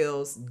motor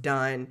skills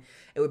done.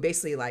 It would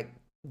basically like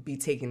be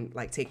taking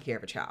care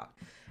of a child.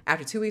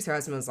 After 2 weeks, her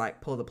husband was like,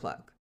 pull the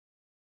plug.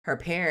 Her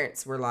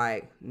parents were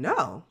like,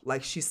 no,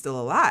 like she's still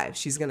alive.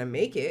 She's going to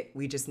make it.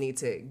 We just need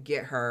to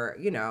get her,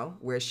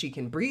 where she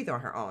can breathe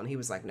on her own. He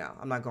was like, no,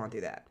 I'm not going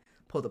through that.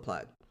 Pull the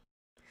plug.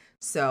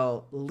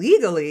 So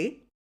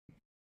legally,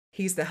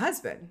 he's the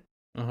husband.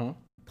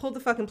 Pull the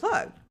fucking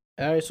plug.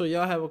 All right, so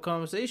y'all have a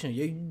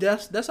conversation.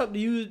 That's up to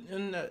you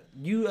and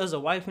you as a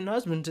wife and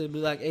husband to be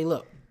like, hey,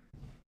 look,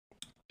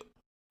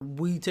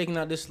 we taking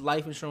out this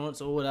life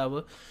insurance or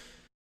whatever.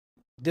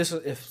 This,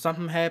 if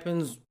something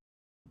happens,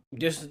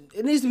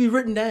 it needs to be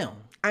written down.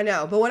 I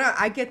know, but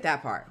I get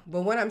that part.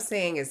 But what I'm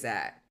saying is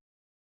that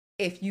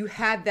if you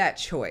had that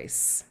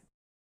choice,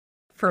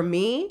 for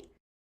me,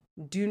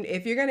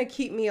 if you're gonna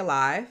keep me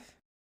alive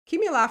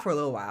for a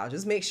little while.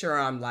 Just make sure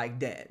I'm like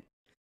dead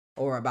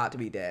or about to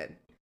be dead.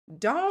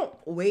 Don't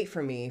wait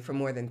for me for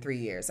more than 3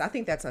 years. I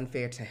think that's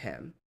unfair to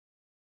him.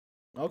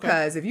 Okay.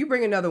 Because if you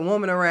bring another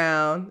woman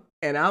around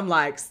and I'm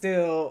like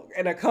still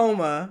in a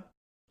coma,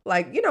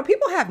 like,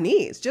 people have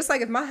needs. Just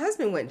like if my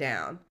husband went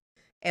down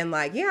and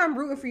like, yeah, I'm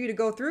rooting for you to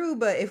go through,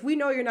 but if we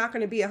know you're not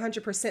going to be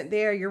 100%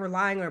 there, you're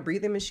relying on a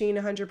breathing machine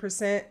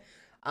 100%,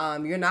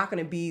 you're not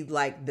going to be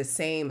like the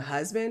same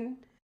husband.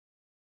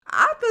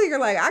 I figure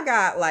like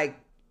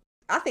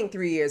I think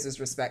 3 years is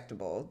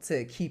respectable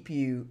to keep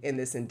you in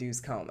this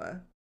induced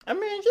coma. I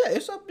mean, yeah,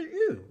 it's up to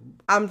you.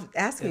 I'm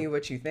asking you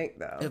what you think,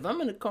 though. If I'm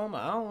in a coma,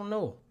 I don't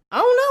know.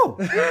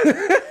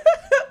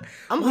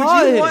 I'm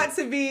hard-headed. You want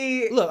to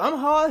be... Look, I'm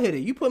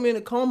hard-headed. You put me in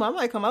a coma, I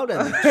might come out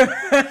that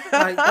bitch.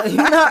 Like,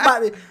 you're not about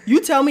to...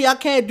 You tell me I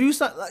can't do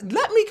something. Like,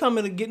 let me come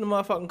in and get in the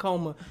motherfucking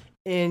coma,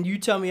 and you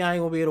tell me I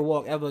ain't gonna be able to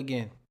walk ever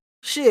again.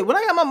 Shit, when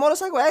I got my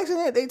motorcycle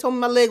accident, they told me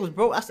my leg was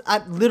broke.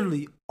 I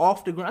literally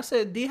off the ground. I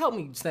said, D, help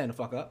me stand the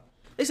fuck up.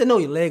 They said, no,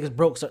 your leg is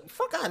broke, sir.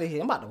 Fuck out of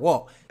here. I'm about to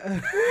walk.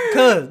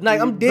 Cause, like,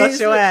 I'm dead.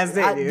 Bust your ass,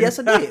 didn't you? Yes,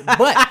 I did.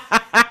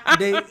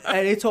 But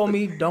they told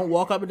me, don't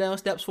walk up and down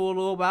steps for a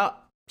little while.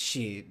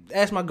 Shit.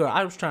 Ask my girl.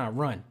 I was trying to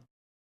run.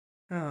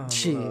 Oh,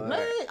 shit. Lord.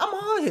 Man, I'm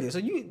hard-headed. So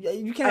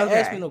you can't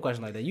ask me no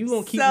question like that. You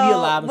gonna keep me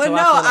alive until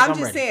I feel like I'm I'm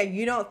just ready. saying,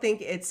 you don't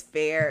think it's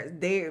fair.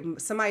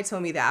 Somebody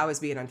told me that I was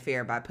being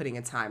unfair by putting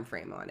a time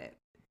frame on it.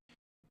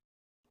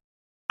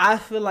 I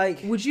feel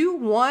like...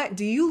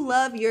 do you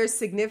love your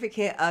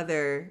significant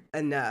other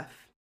enough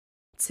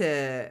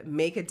to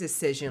make a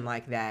decision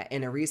like that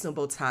in a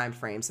reasonable time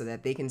frame so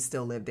that they can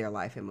still live their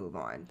life and move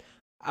on?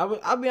 How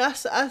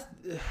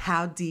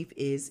deep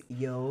is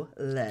your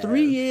love?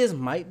 3 years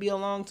might be a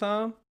long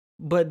time,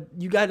 but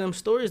you got them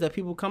stories that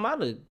people come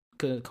out of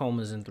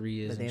comas in 3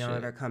 years. But they don't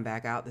ever come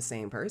back out the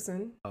same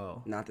person.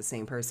 Oh, not the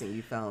same person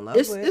you fell in love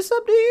with. It's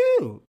up to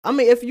you. I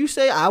mean, if you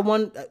say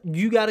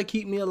you got to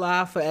keep me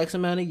alive for X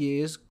amount of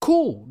years,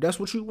 cool. That's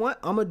what you want.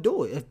 I'm gonna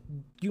do it. If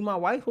you my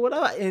wife or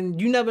whatever,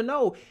 and you never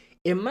know,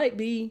 it might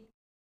be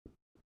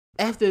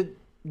after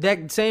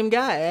that same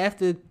guy.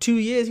 After 2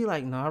 years, you're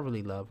like, no, I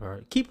really love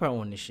her. Keep her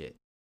on this shit.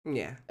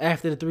 Yeah.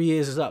 After the 3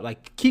 years is up,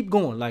 like keep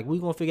going. Like we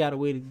gonna figure out a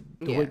way to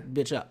wake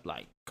the bitch up.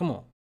 Like come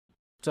on.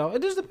 So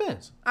it just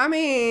depends. I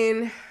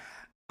mean,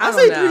 I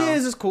say 3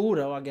 years is cool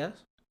though, I guess.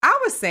 I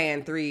was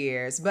saying 3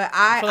 years, but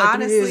I feel like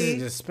honestly 3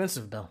 years is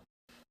expensive though.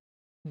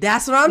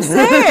 That's what I'm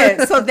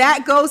saying. So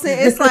that goes in.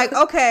 It's like,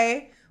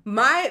 okay,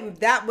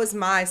 that was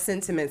my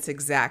sentiments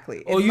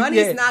exactly. If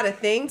money's not a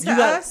thing to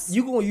us,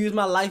 you gonna use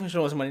my life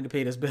insurance money to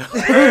pay this bill.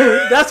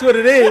 That's what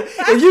it is.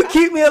 If you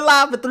keep me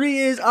alive for 3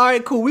 years, all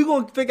right, cool. We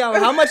gonna figure out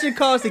how much it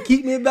costs to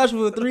keep me alive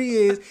for 3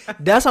 years.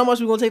 That's how much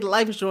we gonna take the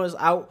life insurance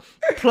out,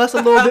 plus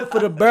a little bit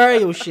for the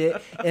burial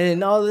shit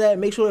and all of that.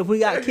 Make sure if we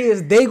got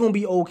kids, they gonna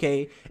be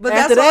okay. But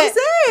after that's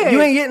what I'm saying.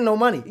 You ain't getting no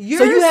money,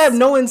 so you have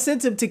no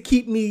incentive to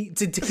keep me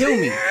to kill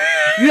me.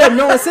 You have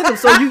no incentive,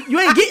 so you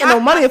ain't getting no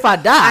money if I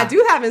die. I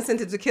do have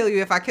incentive to kill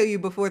you if I kill you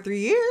before 3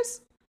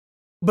 years.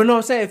 But no,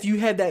 I'm saying if you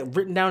had that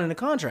written down in the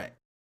contract.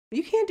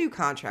 You can't do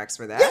contracts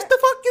for that. Yes, the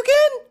fuck you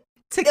can.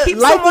 To keep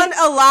life someone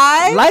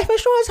alive? Life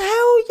insurance?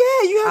 Hell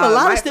yeah. You have a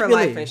lot of for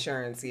stipulations. life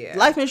insurance, yeah.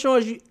 Life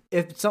insurance,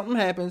 if something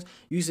happens,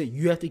 you say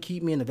you have to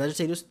keep me in a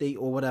vegetative state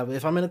or whatever.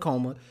 If I'm in a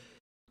coma,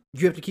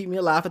 you have to keep me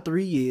alive for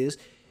 3 years.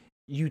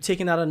 You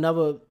taking out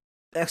another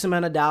X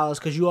amount of dollars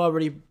because you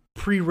already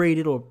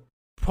pre-rated or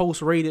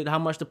post-rated how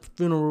much the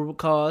funeral would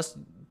cost.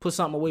 Put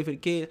something away for the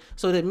kid,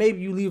 so that maybe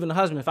you leaving the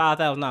husband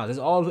 $5,000. That's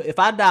all. If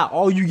I die,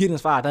 all you get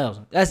is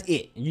 $5,000. That's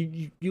it.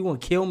 You gonna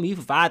kill me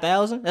for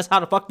 $5,000? That's how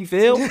the fuck you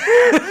feel?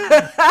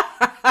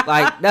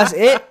 Like that's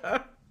it.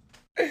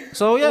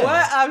 So yeah.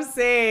 What I'm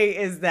saying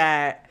is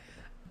that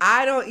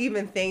I don't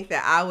even think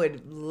that I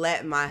would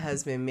let my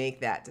husband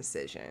make that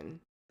decision.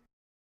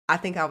 I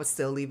think I would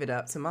still leave it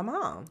up to my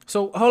mom.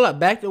 So hold up,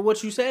 back to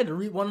what you said.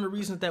 One of the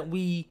reasons that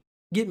we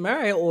get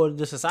married or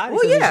the society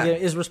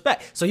is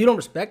respect. So you don't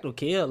respect or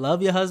care,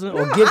 love your husband,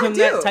 or give him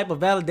that type of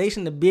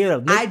validation to be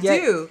able to make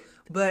do.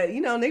 But,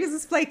 niggas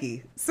is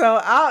flaky. So,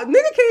 nigga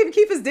can't even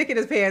keep his dick in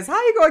his pants. How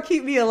you going to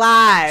keep me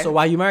alive? So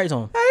why you married to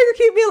him? How you going to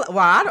keep me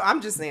alive? Well, I'm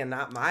just saying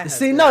not my husband.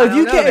 See, no, if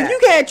you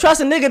can't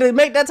trust a nigga to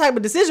make that type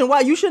of decision, why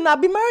you should not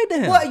be married to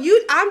him? Well,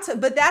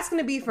 but that's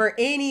going to be for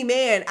any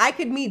man. I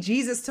could meet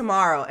Jesus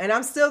tomorrow, and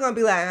I'm still going to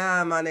be like,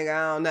 my nigga,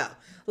 I don't know.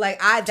 Like,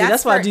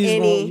 that's why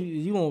Jesus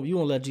you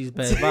won't let Jesus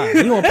pass by.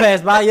 You won't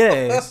pass by your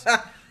ass.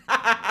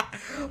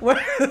 You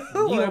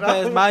gonna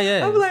pass by your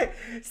ass. I'm like,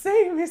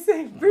 save me,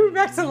 bring me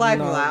back to life.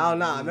 No. I'm like, oh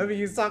no, remember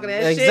you was talking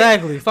that shit?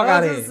 Exactly. Fuck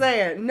out of here. I'm just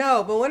saying.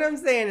 No, but what I'm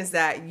saying is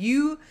that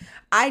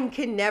I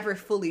can never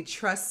fully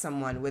trust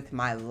someone with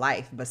my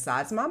life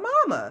besides my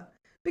mama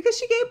because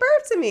she gave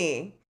birth to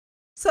me.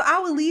 So I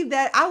would leave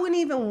that. I wouldn't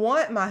even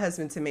want my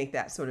husband to make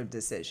that sort of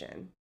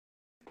decision.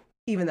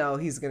 Even though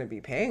he's going to be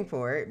paying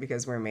for it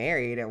because we're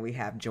married and we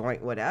have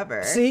joint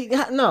whatever. See,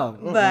 no.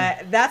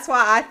 But that's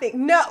why I think,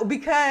 no,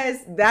 because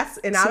that's,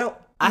 and I don't.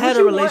 I had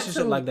a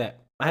relationship like that.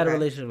 I had a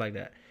relationship like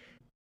that.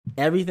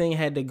 Everything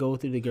had to go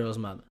through the girl's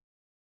mother.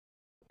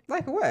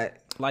 Like what?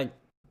 Like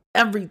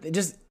everything.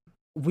 Just,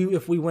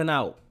 if we went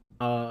out,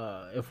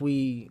 if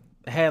we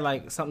had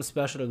like something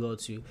special to go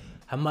to,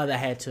 her mother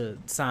had to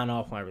sign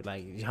off on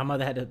everything. Like her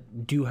mother had to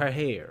do her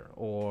hair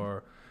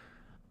or,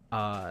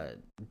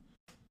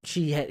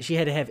 she had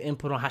to have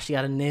input on how she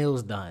got her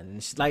nails done.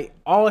 And she's like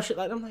all shit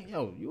like I'm like,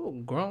 yo, you a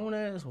grown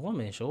ass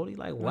woman, shorty.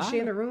 Like, why? Was she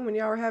in the room when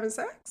y'all were having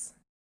sex?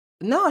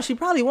 No, she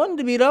probably wanted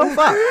to be though.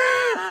 Fuck.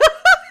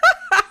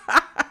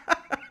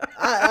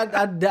 I've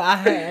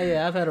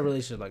had a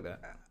relationship like that.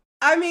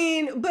 I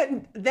mean, but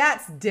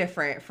that's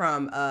different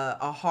from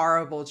a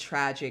horrible,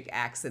 tragic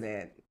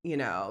accident,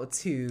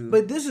 to.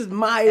 But this is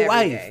my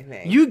wife.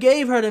 Thing. You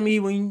gave her to me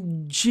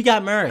when she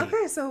got married.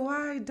 Okay, so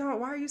why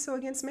are you so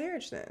against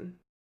marriage then?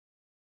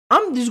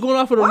 I'm just going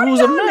off of the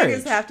rules of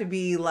marriage. Niggas have to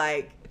be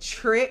like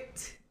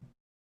tricked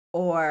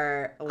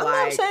or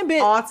like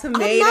ultimatums.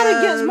 I'm not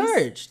against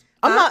marriage.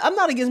 I'm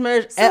not against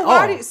marriage at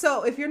all.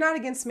 So if you're not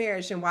against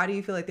marriage, then why do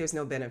you feel like there's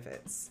no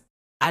benefits?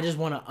 I just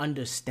want to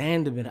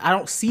understand the benefits. I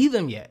don't see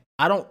them yet.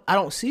 I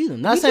don't see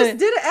them. We just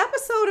did an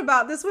episode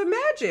about this with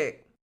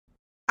Magic.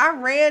 I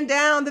ran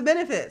down the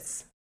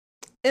benefits,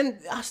 and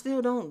I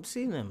still don't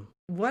see them.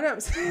 What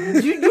I'm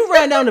saying, you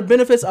ran down the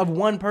benefits of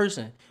one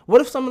person. What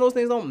if some of those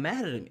things don't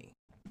matter to me?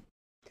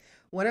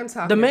 What I'm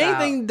talking about. The main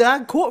thing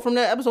that I caught from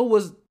that episode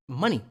was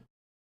money.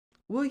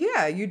 Well,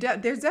 yeah,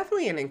 there's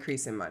definitely an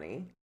increase in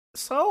money.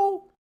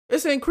 So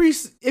it's an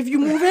increase if you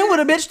move in with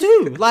a bitch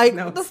too. Like,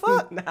 no, what the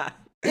fuck? Not.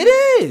 It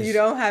is. You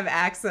don't have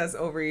access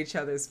over each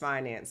other's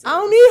finances. I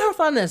don't need her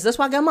finances. That's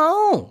why I got my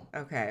own.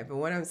 Okay, but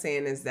what I'm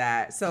saying is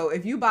that, so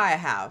if you buy a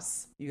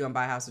house, you gonna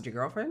buy a house with your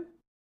girlfriend?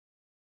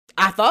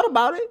 I thought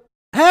about it.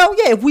 Hell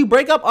yeah. If we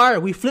break up, all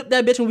right, we flip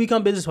that bitch and we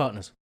become business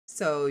partners.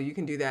 So you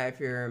can do that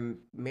if you're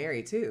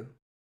married too.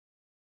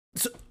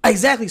 So,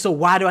 exactly. So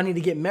why do I need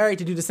to get married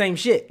to do the same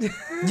shit?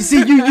 You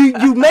see,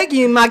 you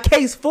making my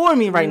case for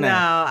me right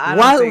now. No, I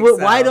don't think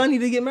so. Why do I need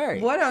to get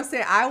married? What I'm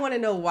saying, I want to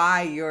know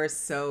why you're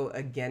so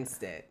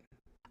against it.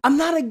 I'm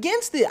not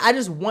against it. I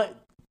just want,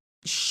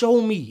 show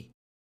me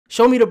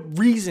the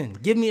reason.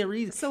 Give me a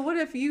reason. So what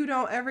if you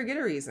don't ever get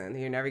a reason?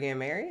 You're never getting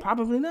married?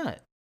 Probably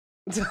not.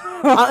 And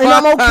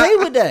I'm okay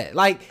with that.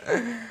 Like me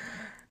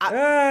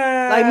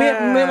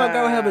and my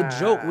girl have a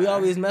joke. We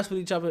always mess with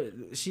each other.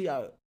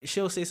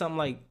 She'll say something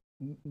like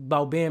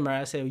about being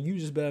married. I say, well, you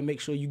just better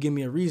make sure you give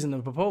me a reason to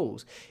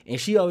propose.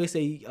 And she always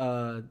say,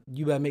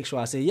 you better make sure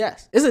I say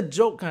yes. It's a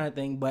joke kind of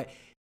thing, but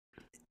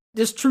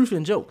just truth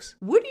and jokes.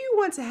 What do you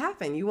want to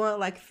happen? You want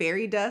like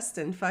fairy dust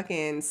and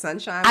fucking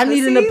sunshine? I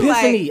need an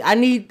epiphany. Like, I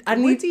need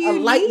a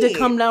light to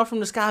come down from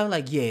the sky. I'm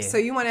like, yeah. So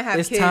you want to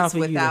have kids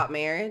without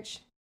marriage?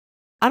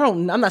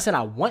 I'm not saying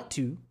I want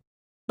to,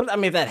 but I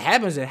mean, if that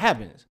happens, it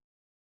happens.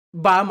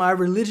 By my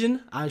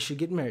religion, I should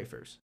get married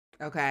first.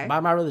 Okay. By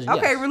my religion.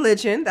 Okay, yes.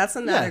 Religion. That's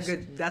another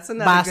good. That's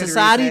another. By good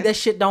society, reason. that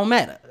shit don't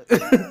matter.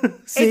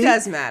 It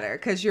does matter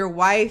because your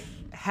wife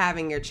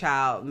having your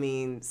child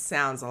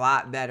sounds a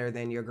lot better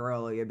than your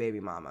girl or your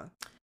baby mama.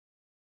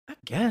 I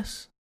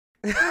guess.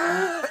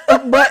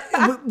 But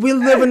we're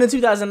living in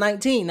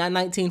 2019, not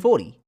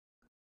 1940.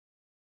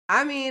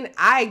 I mean,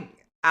 I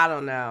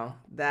don't know.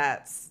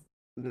 That's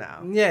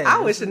no. Yeah, I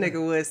wish a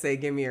nigga would say,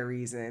 "Give me a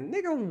reason."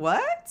 Nigga,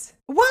 what?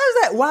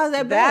 Why is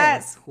that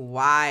bad? That's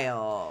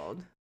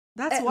wild.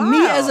 That's wild.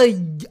 Me as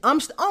I'm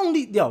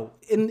only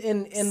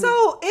in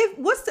so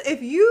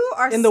if you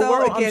are in the so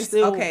world, I'm against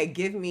still- okay,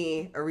 give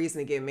me a reason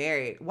to get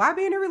married. Why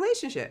be in a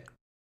relationship?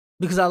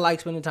 because I like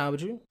spending time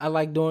with you. I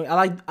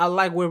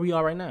like where we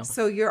are right now.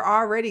 So you're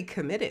already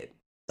committed.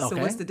 So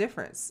Okay. what's the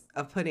difference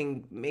of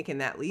making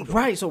that legal?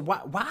 Right. So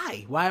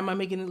why am I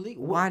making it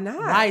legal? Why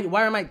not?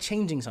 Why am I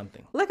changing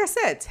something? Like I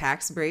said,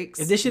 tax breaks.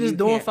 If this shit is you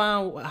doing can't-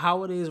 fine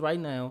how it is right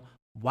now,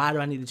 why do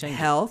I need to change it?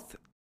 Health,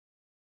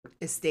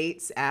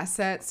 estates,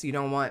 assets. You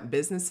don't want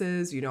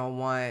businesses. You don't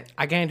want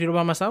I can't do it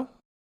by myself.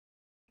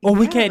 Oh,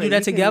 we Yeah, can't but do that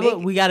you can together.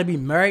 make- We got to be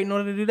married in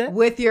order to do that.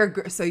 with your.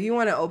 So you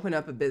want to open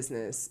up a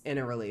business in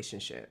a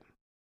relationship?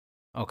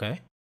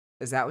 Okay,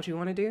 Is that what you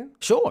want to do?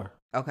 sure.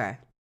 Okay.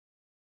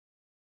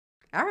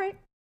 All right.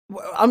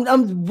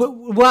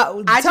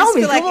 What? I Tell just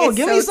me. feel like Come on, it's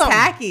give so me something.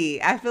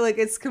 tacky. I feel like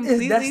it's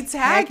completely That's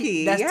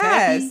tacky? tacky. That's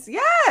yes. tacky?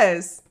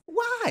 Yes.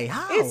 Why?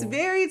 How? It's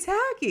very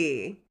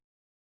tacky.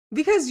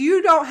 Because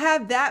you don't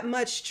have that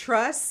much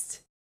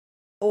trust,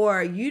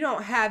 or you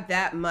don't have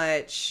that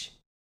much,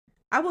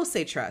 I will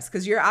say trust,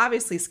 because you're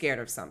obviously scared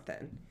of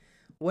something.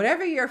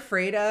 Whatever you're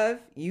afraid of,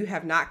 you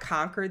have not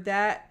conquered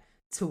that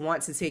to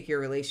want to take your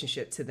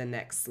relationship to the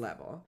next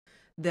level.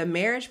 The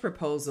marriage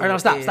proposal. All right, no,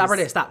 stop right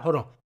there. Stop. Hold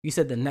on. You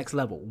said the next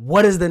level.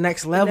 What is the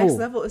next level? The next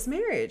level is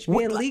marriage, What-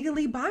 being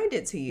legally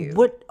binded to you.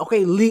 What?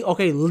 Okay,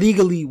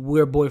 legally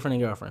we're boyfriend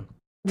and girlfriend.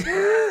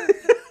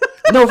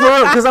 No, for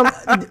real.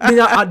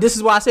 Because this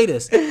is why I say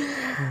this.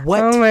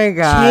 What Oh my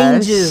gosh.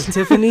 changes,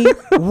 Tiffany?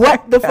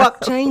 What the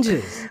fuck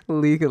changes?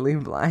 Legally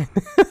blind.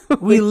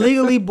 We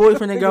legally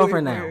boyfriend and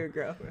girlfriend now.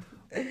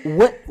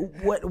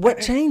 What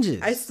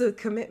changes? It's the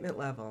commitment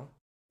level.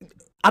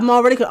 I'm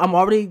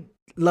already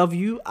love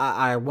you.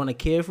 I want to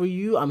care for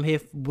you. I'm here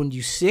when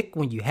you sick,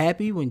 when you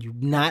happy, when you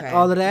not, Okay,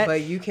 all of that.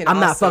 but you can I'm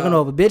not also- fucking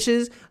over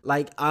bitches.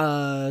 Like,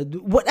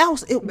 what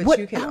else? But What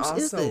you can else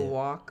is also there?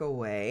 walk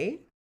away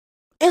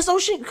And so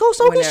so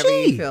can whenever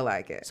she. you feel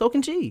like it. So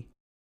can she.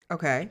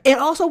 Okay. And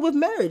also with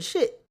marriage,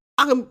 shit.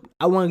 I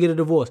want to get a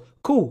divorce.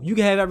 Cool. You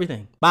can have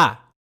everything. Bye.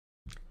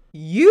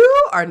 You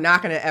are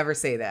not going to ever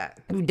say that.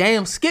 You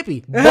damn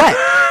Skippy. What?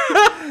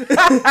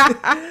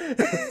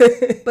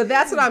 But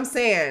that's what I'm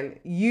saying.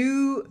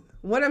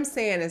 What I'm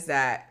saying is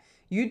that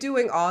you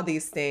doing all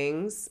these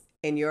things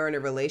and you're in a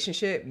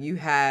relationship, you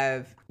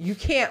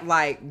can't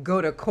like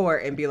go to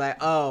court and be like,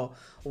 oh,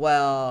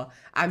 well,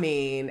 I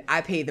mean,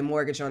 I paid the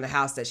mortgage on the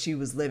house that she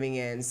was living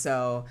in,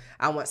 so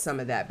I want some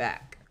of that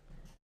back.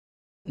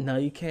 No,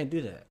 you can't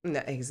do that.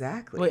 No,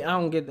 exactly. Wait, I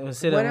don't get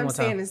say that What one I'm more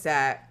time. saying is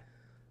that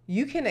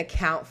you can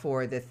account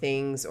for the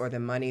things or the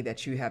money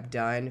that you have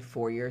done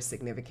for your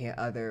significant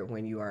other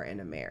when you are in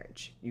a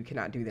marriage. You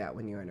cannot do that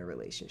when you're in a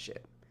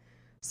relationship.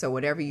 So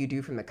whatever you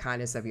do from the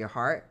kindness of your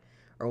heart,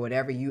 or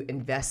whatever you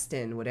invest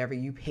in, whatever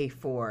you pay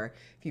for,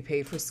 if you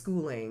pay for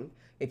schooling,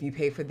 if you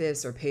pay for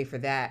this or pay for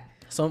that,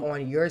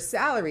 on your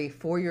salary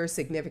for your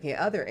significant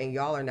other, and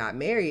y'all are not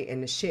married,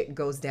 and the shit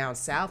goes down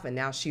south, and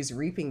now she's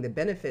reaping the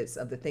benefits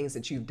of the things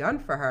that you've done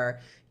for her,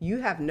 you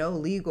have no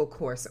legal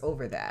course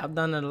over that. I've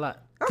done that a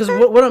lot. Because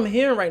what I'm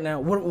hearing right now,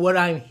 what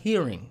I'm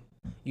hearing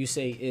you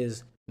say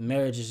is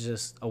marriage is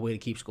just a way to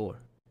keep score.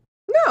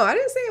 No, I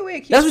didn't say a way to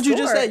keep That's what you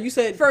score. just said. You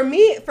said for me,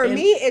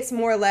 it's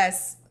more or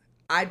less.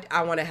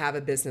 I want to have a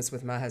business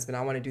with my husband.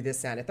 I want to do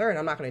this, that, and the third.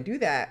 I'm not going to do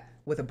that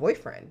with a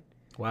boyfriend.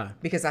 Why?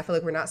 Because I feel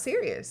like we're not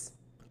serious.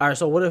 All right.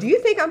 So what if? Do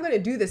you think I'm going to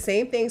do the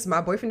same things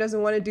my boyfriend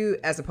doesn't want to do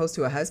as opposed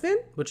to a husband?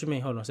 What you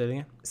mean? Hold on. Say it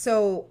again.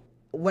 So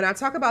when I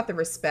talk about the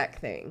respect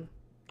thing,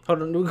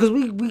 Hold on, because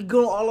we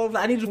go all over.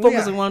 I need you to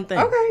focus on one thing.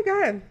 Okay, go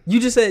ahead. You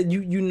just said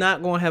you're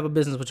not going to have a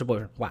business with your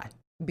boyfriend. Why?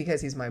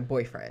 Because he's my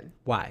boyfriend.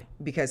 Why?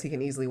 Because he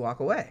can easily walk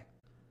away.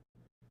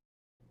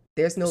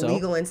 There's no So?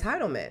 legal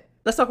entitlement.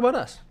 Let's talk about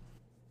us.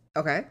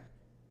 Okay.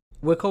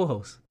 We're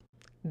co-hosts.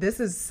 This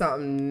is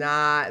something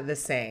not the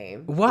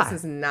same. Why? This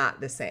is not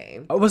the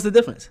same. What's the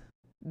difference?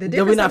 The Then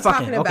we're difference I'm not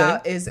talking fucking, okay.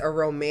 about is a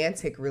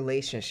romantic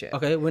relationship.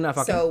 Okay, we're not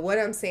fucking. So what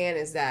I'm saying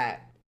is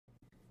that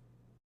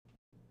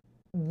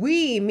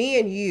me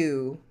and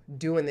you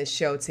doing this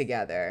show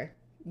together,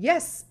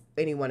 yes,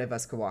 any one of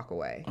us could walk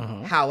away.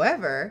 Mhm.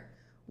 However,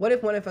 what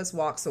if one of us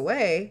walks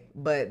away,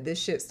 but this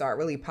shit start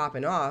really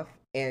popping off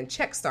and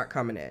checks start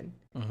coming in?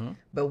 Mhm.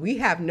 But we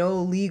have no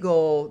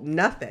legal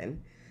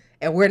nothing,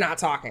 and we're not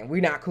talking.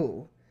 We're not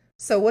cool.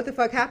 So what the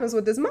fuck happens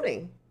with this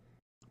money?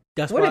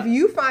 That's What why. if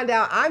you find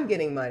out I'm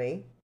getting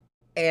money,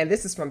 and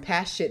this is from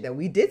past shit that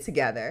we did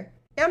together,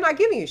 and I'm not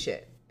giving you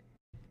shit?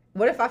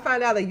 What if I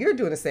find out that you're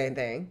doing the same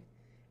thing,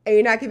 and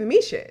you're not giving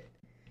me shit?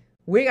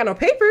 We ain't got no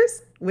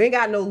papers. We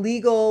have no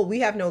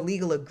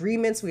legal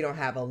agreements. We don't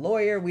have a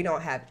lawyer. We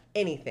don't have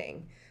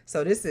anything.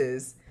 So this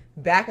is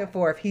back and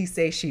forth. He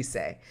say, she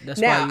say. That's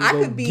now why you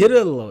I could be. get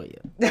a lawyer.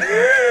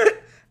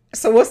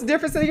 So what's the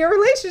difference in your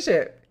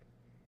relationship?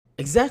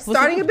 Exactly.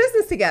 Starting a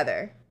business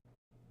together.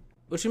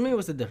 What you mean?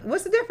 What's the difference?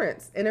 What's the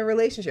difference in a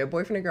relationship,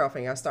 boyfriend and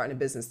girlfriend? Y'all starting a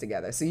business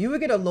together. So you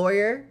would get a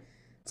lawyer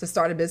to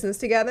start a business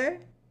together,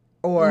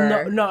 or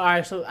No. All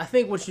right. So I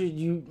think what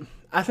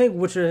I think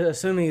what you're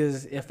assuming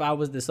is if I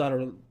was to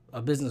start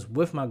a business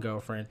with my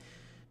girlfriend,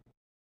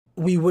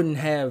 we wouldn't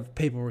have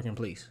paperwork in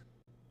place.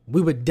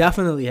 We would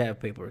definitely have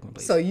paperwork in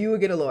place. So you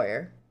would get a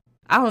lawyer.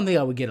 I don't think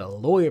I would get a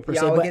lawyer per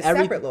se, Y'all would but get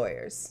separate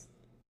lawyers.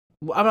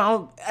 I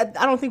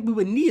don't think we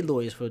would need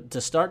lawyers to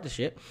start the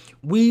shit.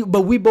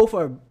 But we both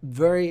are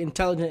very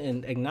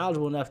intelligent and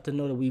knowledgeable enough to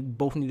know that we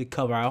both need to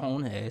cover our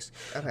own ass.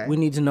 Okay. We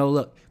need to know,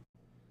 look,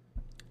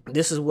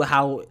 this is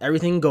how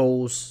everything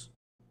goes.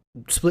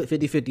 Split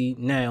 50-50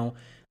 now.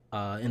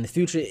 In the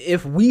future,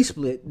 if we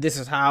split, this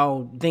is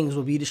how things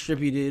will be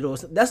distributed. Or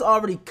that's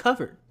already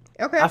covered.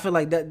 Okay. I feel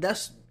like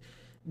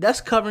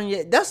that's covering your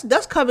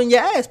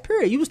ass.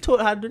 Period. You was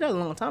taught how to do that a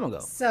long time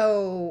ago.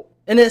 So,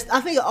 and I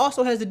think it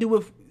also has to do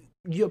with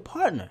your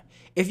partner.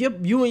 If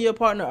you and your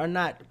partner are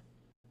not,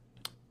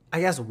 I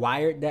guess,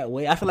 wired that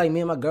way, I feel like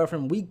me and my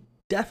girlfriend, we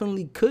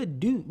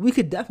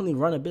could definitely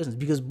run a business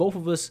because both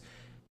of us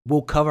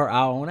will cover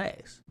our own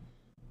ass.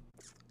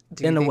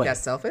 do you think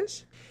that's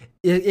selfish?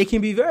 It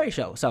can be very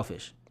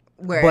selfish.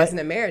 Whereas in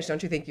a marriage,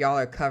 don't you think y'all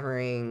are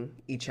covering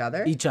each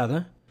other?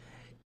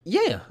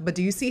 Yeah. But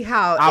do you see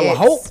how I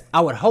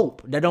would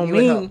hope. That don't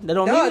mean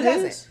it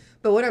is.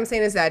 But what I'm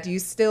saying is that do you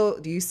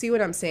see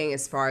what I'm saying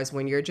as far as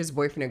when you're just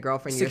boyfriend and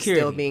girlfriend, Security. You're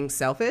still being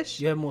selfish?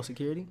 You have more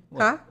security?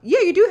 What? Huh?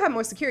 Yeah, you do have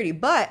more security,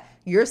 but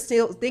you're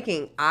still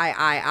thinking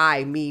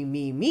I,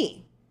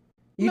 me.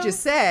 You just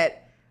said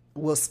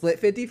we'll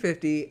split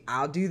 50-50.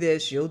 I'll do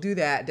this, you'll do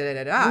that,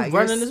 da-da-da-da.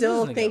 You're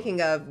still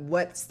thinking of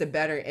what's the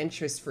better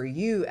interest for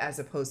you as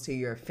opposed to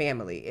your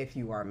family if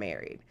you are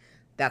married.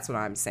 That's what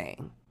I'm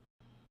saying.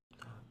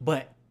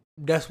 But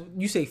that's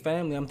you say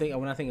family.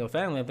 When I think of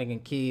family, I'm thinking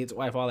kids,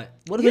 wife, all that.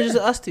 What if it's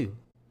just us two?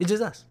 It's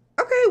just us.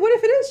 Okay, what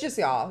if it is just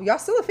y'all? Y'all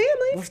still a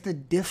family. What's the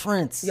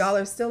difference? Y'all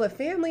are still a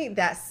family.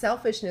 That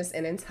selfishness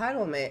and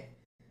entitlement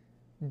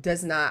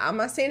does not. I'm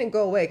not saying it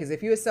go away because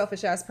if you're a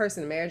selfish ass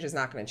person, marriage is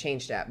not going to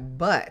change that.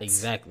 But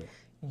exactly.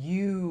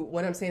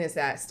 What I'm saying is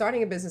that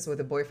starting a business with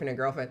a boyfriend and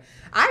girlfriend,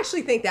 I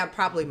actually think that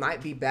probably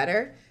might be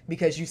better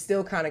because you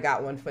still kind of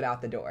got one foot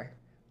out the door.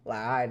 Like,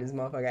 all right, this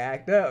motherfucker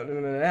act up.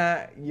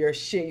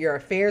 Your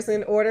affairs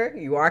in order.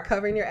 You are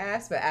covering your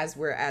ass, but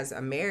as a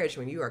marriage,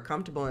 when you are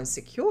comfortable and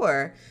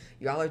secure,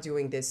 y'all are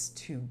doing this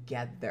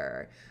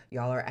together.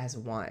 Y'all are as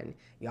one.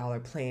 Y'all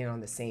are playing on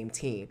the same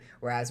team.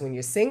 Whereas when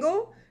you're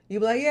single, you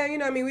be like, yeah, you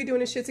know what I mean? We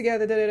doing this shit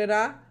together,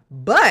 da-da-da-da.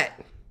 But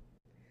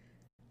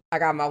I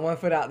got my one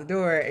foot out the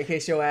door in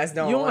case your ass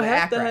don't want to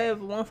act right. You don't have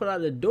to have one foot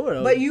out the door,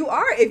 though. But you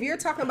are. If you're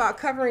talking about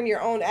covering your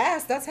own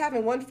ass, that's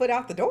having one foot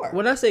out the door.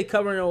 When I say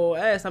covering your own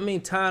ass, I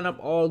mean tying up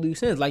all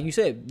loose ends. Like you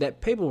said,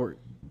 that paperwork.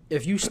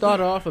 If you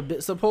start off a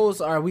bit, suppose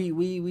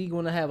we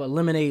going to have a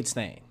lemonade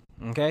stand,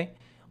 okay?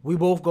 We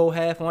both go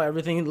half on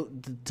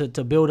everything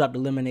to build up the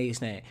lemonade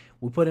stand.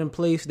 We put in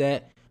place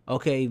that,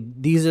 okay,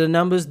 these are the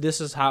numbers. This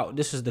is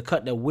the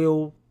cut that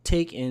we'll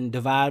take and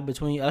divide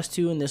between us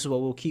two, and this is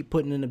what we'll keep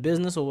putting in the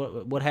business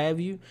or what have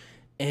you.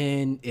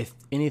 And if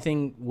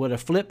anything were to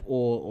flip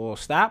or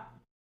stop,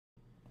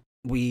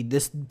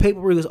 this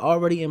paperwork is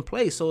already in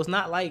place. So it's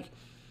not like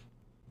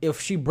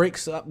if we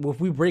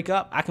break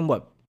up, I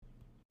can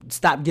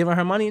stop giving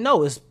her money?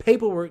 No, it's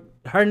paperwork.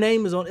 Her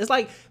name is on. It's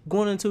like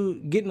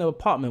getting an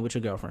apartment with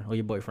your girlfriend or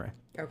your boyfriend.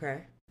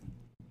 Okay.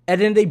 And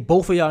then they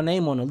both of y'all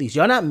name on the lease.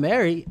 Y'all not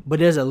married, but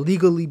there's a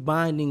legally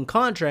binding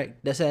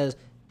contract that says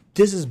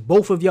this is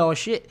both of y'all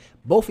shit.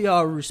 Both of y'all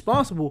are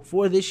responsible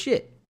for this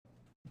shit.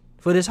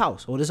 For this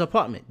house or this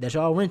apartment that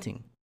y'all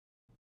renting.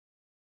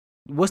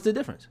 What's the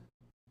difference?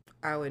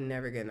 I would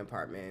never get an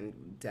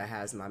apartment that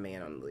has my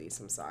man on the lease.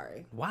 I'm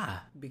sorry. Why?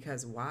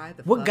 Because why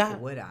the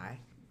fuck would I?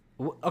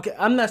 Okay,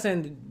 I'm not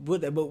saying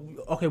would that, but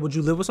okay, would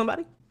you live with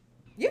somebody?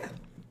 Yeah.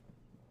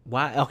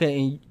 Why?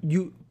 Okay,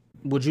 and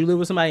would you live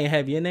with somebody and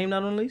have your name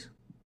not on the lease?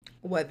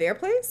 What, their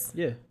place?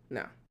 Yeah.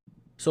 No.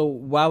 So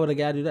why would a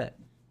guy do that?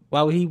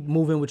 Why would he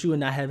move in with you and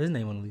not have his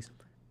name on the lease?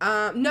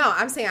 No,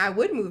 I'm saying I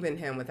would move in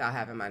him without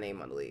having my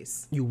name on the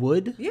lease. You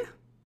would? Yeah.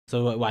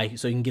 So why?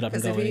 So you can get up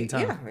and go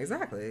anytime? Yeah,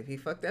 exactly. If he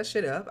fucked that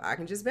shit up, I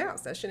can just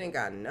bounce. That shit ain't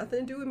got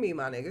nothing to do with me,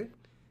 my nigga.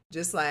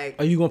 Just like.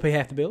 Are you gonna pay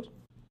half the bills?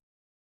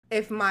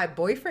 If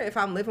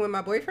I'm living with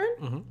my boyfriend,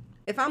 mm-hmm.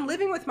 If I'm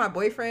living with my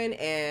boyfriend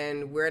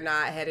and we're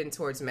not heading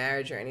towards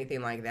marriage or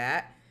anything like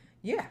that,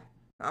 yeah,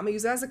 I'm gonna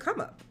use that as a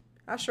come up.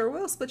 I sure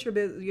will split your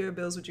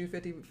bills with you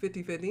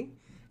 50-50.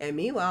 And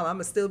meanwhile, I'm going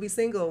to still be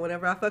single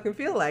whenever I fucking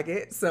feel like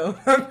it. So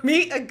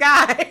meet a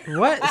guy.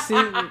 What? See,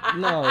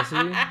 no, see.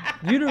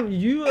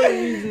 You are the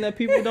reason that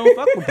people don't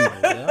fuck with people,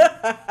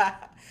 yeah?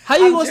 How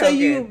you going to say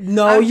you?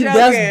 No, you did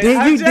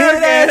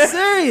ass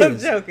serious. I'm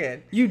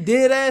joking. You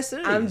did ass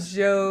serious. I'm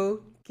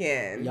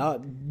joking.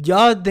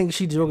 Y'all think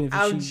she's joking if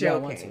I'm she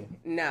don't want to. joking.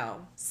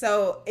 No.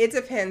 So it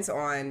depends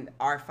on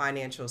our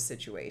financial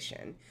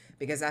situation.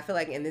 Because I feel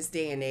like in this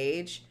day and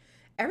age,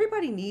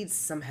 everybody needs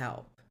some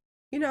help.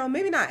 You know,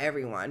 maybe not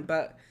everyone,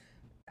 but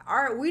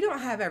we don't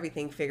have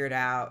everything figured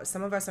out.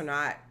 Some of us are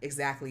not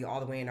exactly all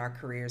the way in our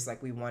careers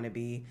like we want to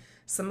be.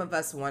 Some of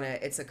us want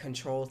to, it's a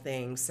control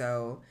thing.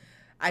 So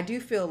I do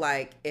feel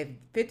like if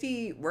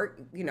 50 work,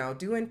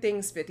 doing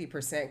things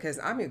 50%, because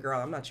I'm your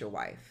girl, I'm not your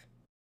wife.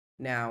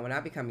 Now, when I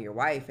become your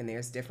wife and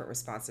there's different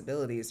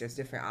responsibilities, there's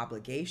different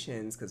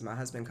obligations because my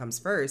husband comes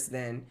first,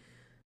 then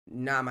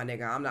nah, my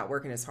nigga, I'm not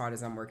working as hard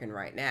as I'm working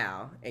right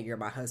now. And you're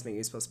my husband.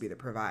 You're supposed to be the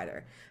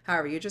provider.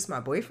 However, you're just my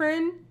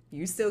boyfriend.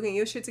 You still getting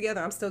your shit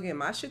together. I'm still getting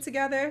my shit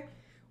together.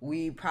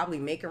 We probably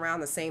make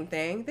around the same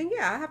thing. Then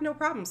yeah, I have no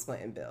problem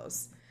splitting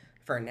bills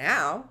for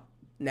now.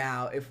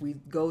 Now, if we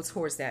go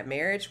towards that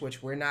marriage,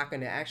 which we're not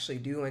going to actually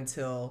do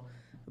until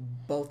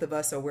both of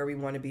us are where we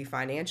want to be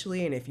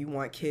financially. And if you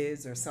want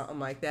kids or something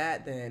like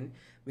that, then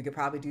we could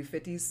probably do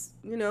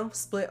 50s,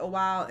 split a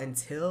while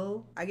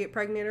until I get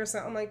pregnant or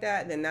something like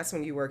that. Then that's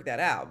when you work that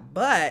out.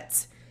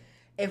 But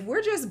if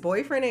we're just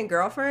boyfriend and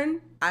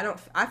girlfriend,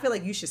 I feel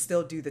like you should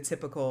still do the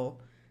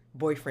typical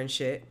boyfriend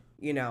shit,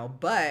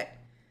 but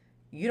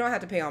you don't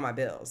have to pay all my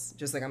bills.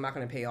 Just like I'm not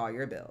going to pay all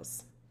your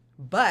bills.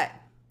 But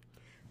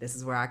this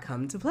is where I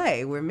come to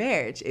play. We're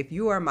marriage. If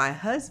you are my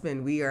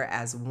husband, we are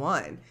as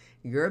one.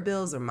 Your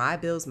bills are my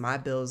bills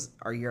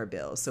are your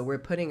bills. So we're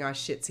putting our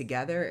shit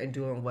together and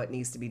doing what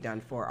needs to be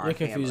done for our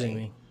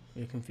family.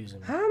 You're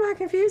confusing me. How am I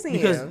confusing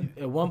because you?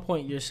 Because at one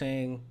point you're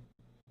saying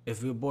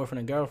if we're boyfriend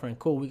and girlfriend,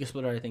 cool, we can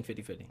split everything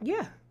 50-50.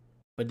 Yeah.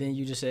 But then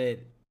you just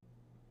said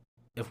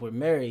if we're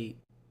married,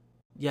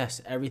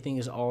 yes, everything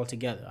is all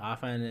together. Our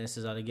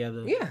finances are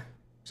together. Yeah.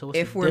 So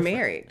if we're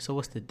married. So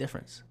what's the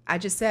difference? I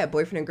just said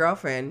boyfriend and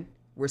girlfriend,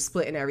 we're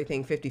splitting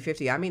everything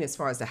 50-50. I mean as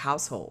far as the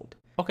household.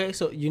 Okay,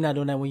 so you're not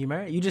doing that when you're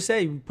married? You just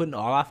say you're putting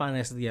all our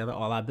finances together,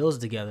 all our bills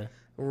together.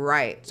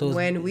 Right. So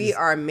when we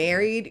are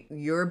married,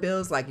 your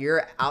bills, like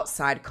your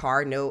outside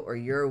car note or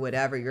your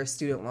whatever, your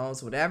student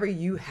loans, whatever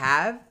you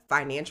have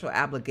financial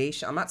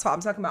obligation. I'm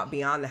talking about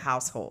beyond the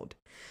household.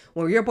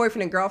 When you're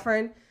boyfriend and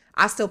girlfriend,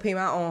 I still pay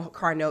my own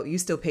car note. You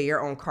still pay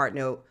your own car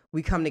note.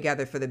 We come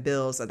together for the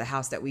bills of the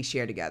house that we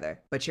share together.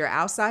 But your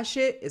outside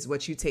shit is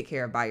what you take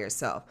care of by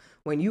yourself.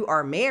 When you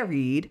are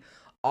married,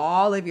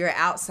 all of your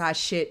outside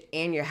shit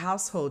and your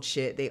household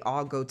shit, they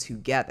all go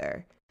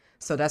together.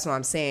 So that's what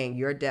I'm saying.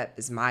 Your debt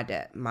is my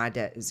debt. My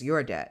debt is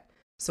your debt.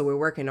 So we're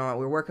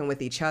working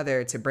with each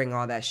other to bring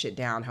all that shit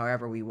down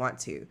however we want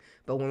to.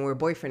 But when we're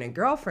boyfriend and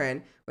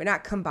girlfriend, we're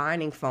not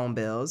combining phone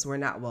bills.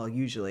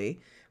 Usually.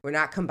 We're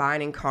not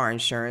combining car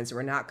insurance.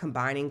 We're not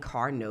combining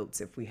car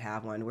notes if we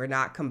have one. We're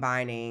not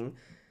combining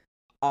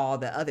all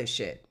the other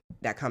shit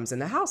that comes in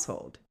the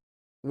household.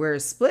 We're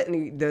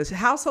splitting the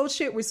household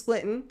shit. We're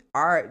splitting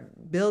our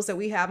bills that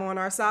we have on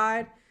our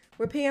side.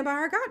 We're paying by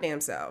our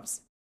goddamn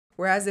selves.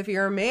 Whereas if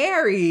you're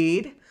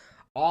married,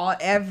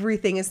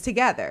 everything is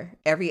together.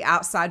 Every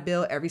outside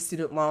bill, every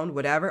student loan,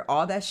 whatever,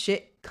 all that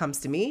shit comes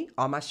to me.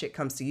 All my shit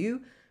comes to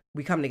you.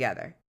 We come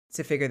together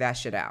to figure that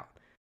shit out.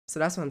 So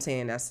that's what I'm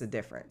saying. That's the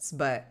difference.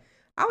 But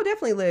I would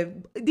definitely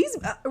live.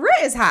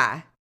 Rent is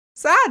high,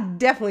 so I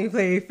definitely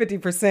pay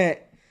 50%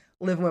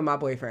 living with my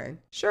boyfriend.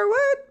 Sure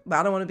would, but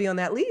I don't want to be on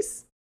that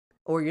lease.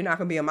 Or you're not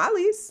going to be on my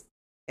lease.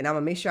 And I'm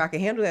going to make sure I can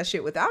handle that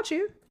shit without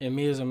you. And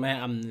me as a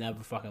man, I'm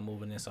never fucking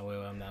moving in somewhere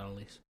where I'm not on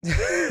lease.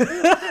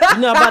 You're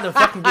not about to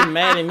fucking get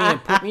mad at me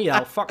and put me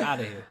out. Fuck out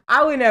of here.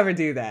 I would never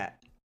do that.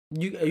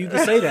 You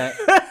can say that.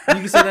 You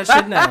can say that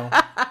shit now.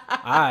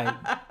 All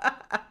right.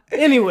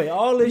 Anyway,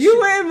 all this You shit.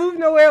 wouldn't move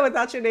nowhere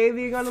without your name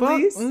being on the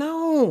lease?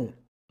 No.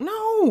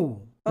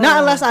 Not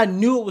unless I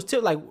knew it was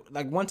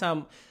like one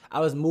time I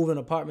was moving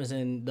apartments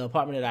and the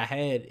apartment that I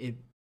had,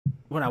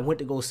 when I went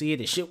to go see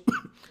it,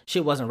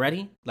 shit wasn't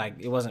ready. Like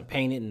it wasn't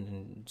painted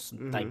and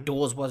like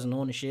doors wasn't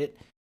on and shit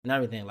and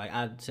everything. Like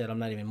I said, I'm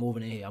not even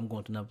moving in here. I'm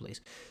going to another place.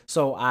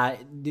 So I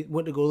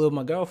went to go live with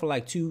my girl for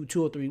like 2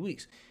 or 3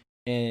 weeks.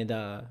 And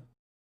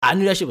I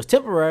knew that shit was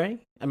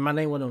temporary. And my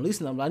name wasn't on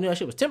lease number. I knew that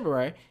shit was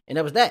temporary. And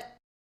that was that.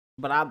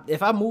 But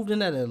if I moved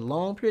in at a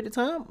long period of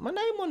time, my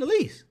name on the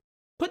lease.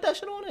 Put that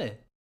shit on there.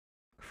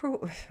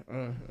 Okay.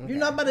 You're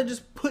not about to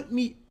just put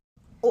me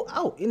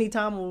out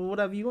anytime or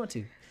whatever you want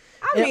to.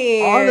 I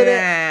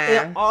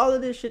mean, all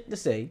of this shit to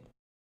say,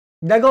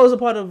 that goes a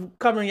part of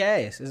covering your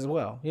ass as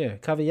well. Yeah,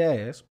 cover your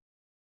ass.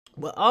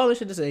 But all this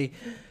shit to say,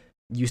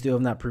 you still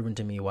have not proven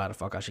to me why the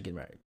fuck I should get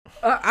married.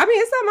 I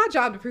mean, it's not my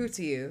job to prove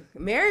to you.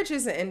 Marriage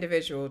is an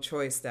individual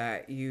choice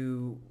that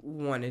you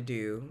want to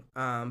do.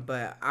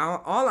 But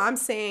all I'm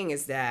saying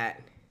is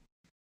that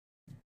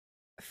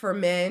for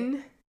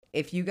men,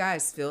 if you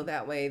guys feel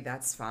that way,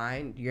 that's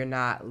fine. You're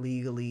not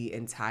legally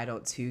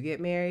entitled to get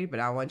married, but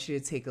I want you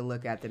to take a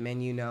look at the men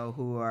you know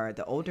who are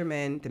the older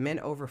men, the men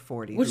over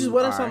 40. Which is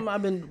something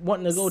I've been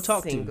wanting to go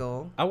talk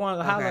to. I want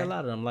to highlight a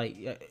lot of them.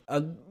 Like,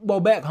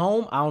 back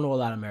home, I don't know a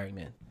lot of married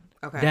men.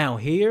 Okay. Down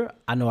here,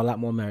 I know a lot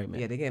more married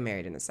men. Yeah, they get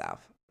married in the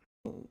South.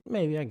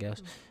 Maybe, I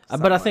guess.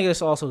 But I think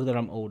it's also that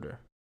I'm older.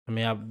 I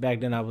mean,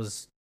 back then I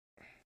was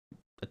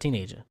a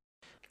teenager.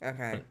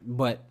 Okay.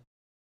 But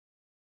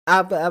I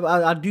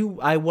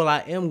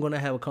am gonna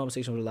have a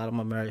conversation with a lot of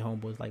my married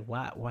homeboys. Like,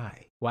 why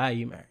are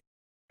you married?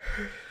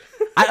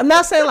 I'm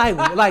not saying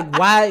like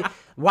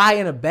why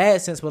in a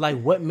bad sense, but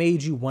like what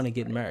made you want to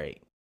get married?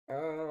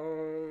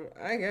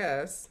 I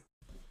guess.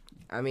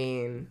 I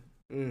mean,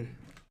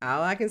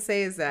 all I can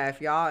say is that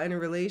if y'all in a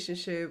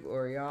relationship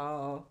or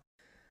y'all,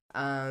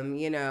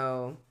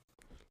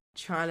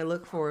 trying to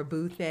look for a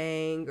boo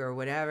thing or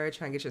whatever,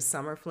 trying to get your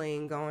summer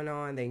fling going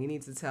on, then you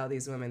need to tell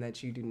these women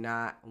that you do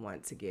not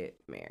want to get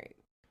married.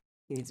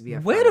 You need to be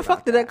upfront. Where the fuck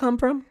about did that come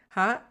from?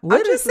 Huh? Where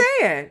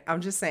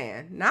I'm just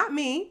saying. Not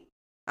me.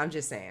 I'm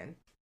just saying.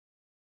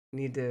 You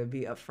need to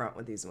be upfront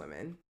with these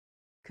women.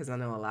 Because I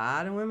know a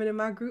lot of women in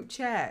my group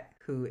chat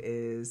who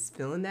is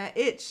feeling that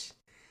itch.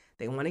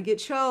 They want to get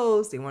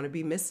chose. They want to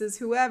be Mrs.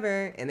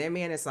 Whoever. And their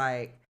man is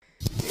like,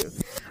 dude.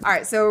 All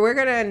right, so we're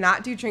going to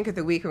not do drink of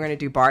the week. We're going to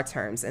do bar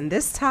terms. And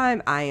this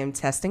time I am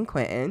testing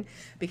Quentin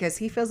because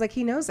he feels like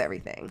he knows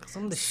everything.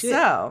 Some of the shit.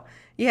 So,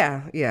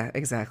 yeah,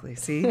 exactly.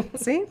 See?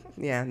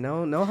 Yeah,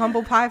 no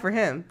humble pie for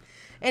him.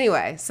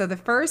 Anyway, so the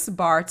first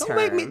bar term.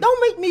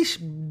 Don't make me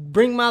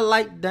bring my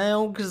light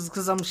down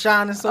because I'm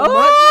shining so much.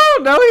 Oh,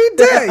 no, he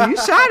did. You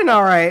shining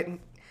all right.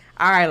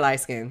 All right,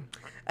 light skin.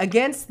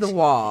 Against the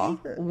wall.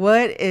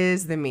 What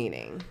is the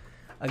meaning?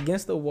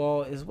 Against the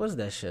wall is what's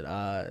that shit?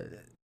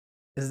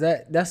 Is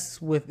that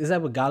with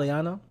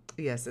Galliano?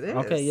 Yes, it is.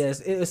 Okay,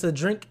 yes, it's a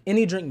drink.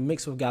 Any drink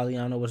mixed with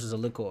Galliano, which is a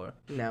liqueur.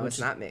 No, it's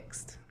not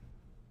mixed.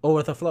 Or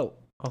with a float.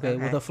 Okay,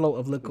 with a float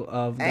of liquor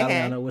of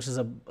Galliano, which is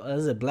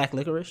is it black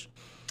licorice?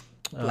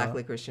 Black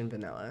licorice and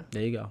vanilla.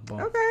 There you go.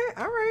 Boom. Okay,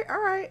 all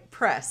right.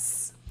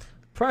 Press.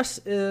 Press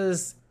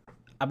is,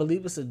 I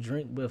believe it's a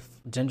drink with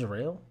ginger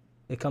ale.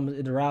 It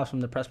derives from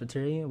the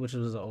Presbyterian, which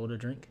was an older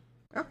drink.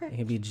 Okay. It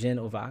can be gin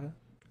or vodka.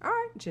 All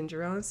right,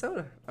 ginger ale and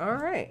soda. All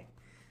right.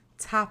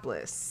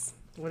 Topless.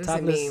 What does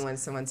it mean when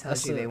someone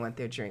tells you they want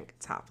their drink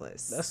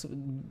topless? That's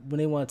when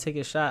they want to take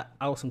a shot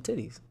out with some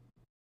titties.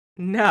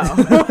 No.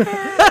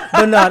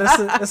 But no,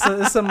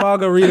 it's a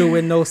margarita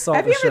with no salt.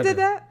 Have you ever did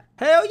that?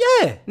 Hell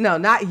yeah. No,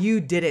 not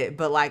you did it,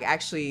 but like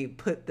actually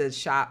put the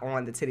shot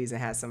on the titties and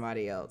had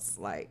somebody else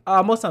like. Most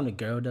of the time the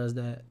girl does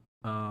that.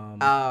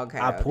 Okay.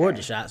 I poured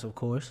the shots, of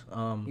course.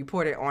 You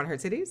poured it on her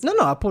titties? No,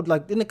 I poured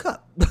like in the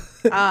cup. Oh,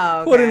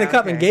 okay, poured it in the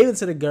cup and gave it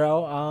to the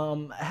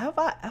girl. Have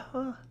I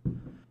ever?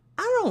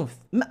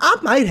 I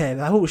might have.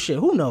 Oh shit,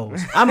 who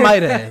knows? I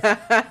might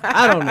have.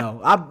 I don't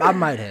know. I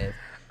might have.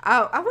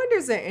 I wonder,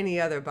 is there any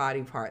other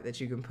body part that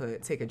you can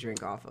take a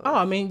drink off of? Oh,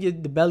 I mean,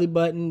 the belly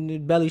button, the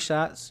belly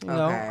shots. You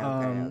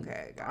know.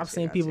 Okay. I've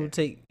seen people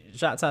take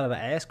shots out of an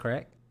ass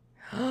crack.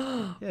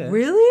 Yeah.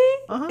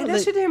 Really? And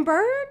that shit didn't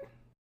burn?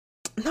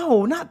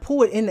 No, not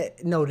pour it in the.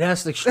 No,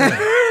 that's extreme.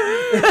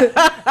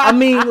 I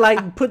mean,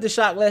 like put the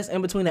shot glass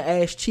in between the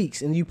ass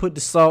cheeks, and you put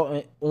the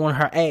salt on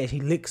her ass.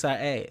 He licks her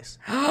ass.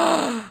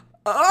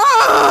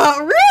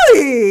 Oh,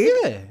 really?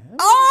 Yeah.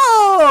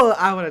 Oh,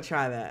 I want to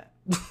try that.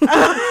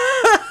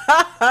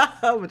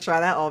 I'm gonna try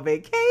that on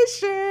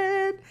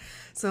vacation.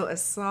 So a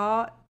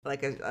salt,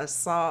 like a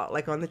salt,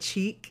 like on the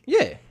cheek.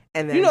 Yeah.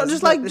 And then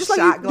just like you do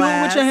it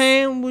with your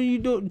hand when you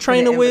do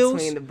train the wheels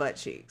between the butt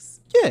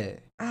cheeks. Yeah.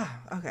 Oh,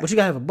 okay. But you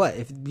gotta have a butt.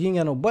 If you ain't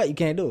got no butt, you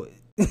can't do it.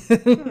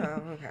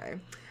 Oh, okay.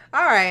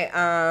 All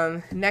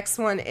right. Next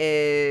one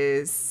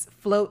is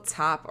float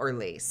top or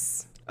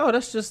lace. Oh,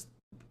 that's just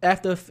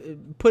after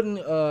putting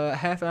a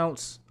half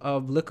ounce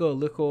of liquor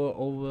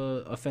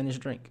over a finished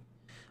drink.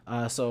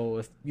 So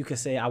if you could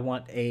say I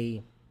want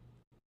a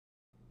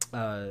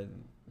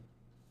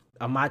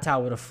Mai Tai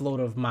with a float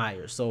of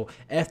Myers. So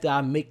after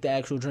I make the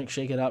actual drink,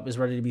 shake it up, it's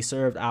ready to be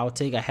served, I'll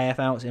take a half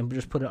ounce and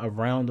just put it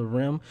around the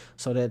rim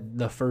so that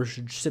the first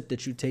sip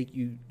that you take,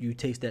 you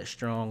taste that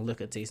strong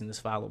liquor taste, and it's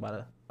followed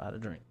by the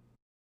drink.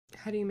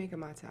 How do you make a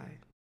Mai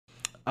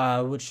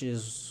Tai? Which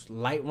is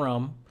light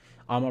rum,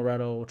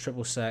 amaretto,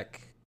 triple sec,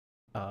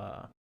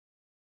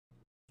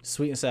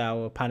 sweet and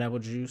sour, pineapple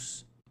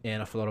juice,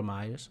 and a float of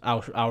Myers.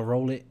 I'll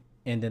roll it,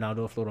 and then I'll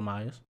do a float of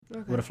Myers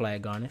with a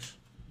flag garnish.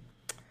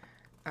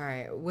 All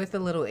right, with a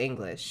little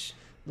English.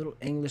 Little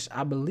English,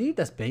 I believe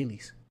that's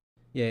Bailey's.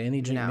 Yeah,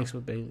 any drink mixed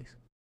with Bailey's.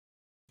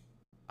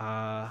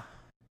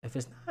 If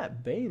it's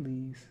not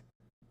Bailey's,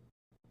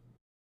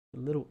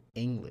 Little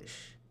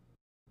English.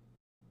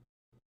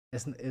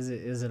 Is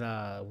it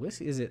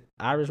whiskey? Is it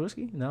Irish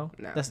whiskey? No.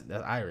 That's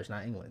Irish,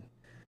 not England.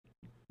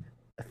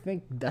 I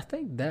think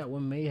that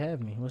one may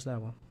have me. What's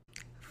that one?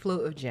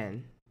 Float of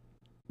gin.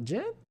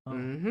 Gin? Oh.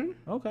 Mm-hmm.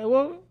 Okay,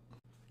 well,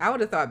 I would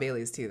have thought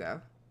Bailey's too,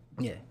 though.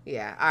 Yeah.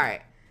 Yeah. All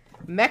right.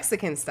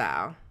 Mexican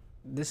style.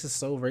 This is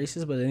so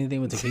racist, but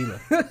anything with tequila.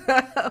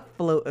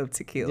 Float of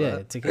tequila.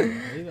 Yeah, tequila.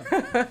 There you go.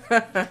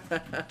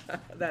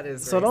 That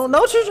is so racist.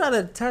 don't you try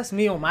to test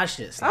me on my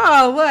shit. Son.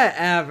 Oh,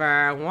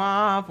 whatever.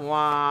 Womp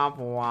womp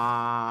womp.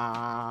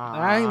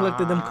 I ain't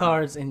looked at them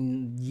cards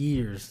in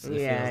years.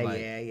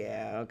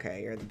 Yeah.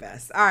 Okay, you're the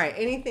best. All right.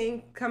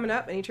 Anything coming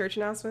up? Any church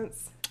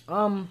announcements?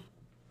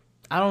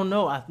 I don't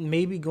know. I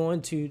may be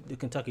going to the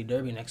Kentucky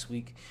Derby next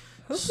week.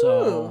 Woo-hoo.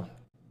 So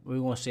we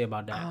won't say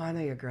about that. Oh, I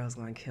know your girl's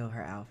going to kill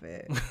her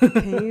outfit.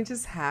 Can you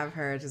just have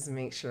her just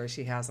make sure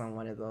she has on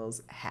one of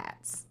those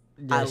hats?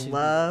 I she-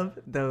 love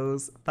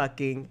those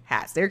fucking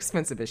hats. They're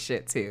expensive as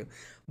shit too,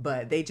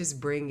 but they just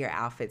bring your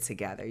outfit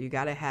together. You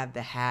got to have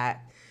the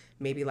hat,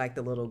 maybe like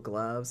the little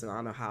gloves. And I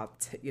don't know how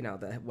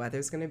the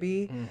weather's gonna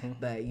be,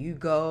 but you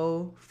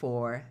go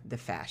for the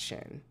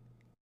fashion.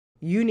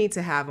 You need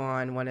to have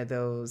on one of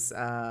those,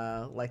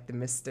 like the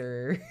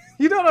Mr.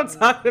 You know what I'm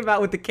talking about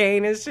with the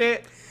cane and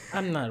shit.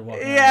 I'm not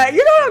walking. Yeah,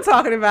 you know what I'm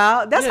talking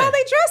about. That's Yeah. how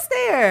they dress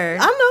there.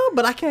 I know,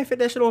 but I can't fit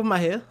that shit over my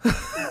hair.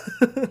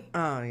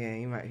 Oh, yeah,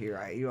 you might be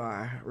right. You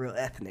are real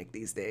ethnic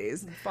these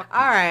days. All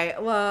right.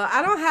 Well,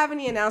 I don't have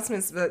any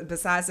announcements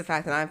besides the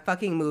fact that I'm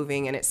fucking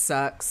moving and it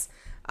sucks.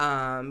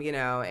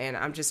 And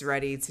I'm just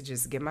ready to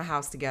just get my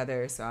house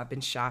together. So I've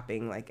been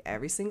shopping like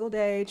every single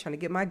day, trying to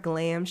get my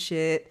glam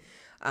shit.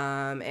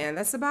 And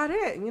that's about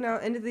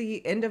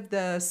it. End of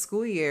the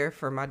school year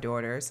for my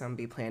daughter. So I'm gonna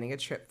be planning a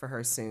trip for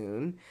her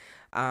soon.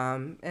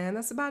 And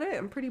that's about it.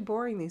 I'm pretty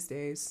boring these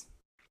days.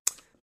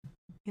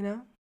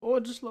 Or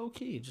just low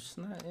key, just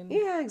not in.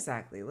 Yeah,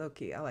 exactly. Low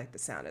key. I like the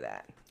sound of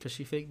that. Cause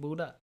she fake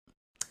booed up.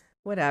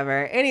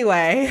 Whatever.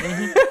 Anyway,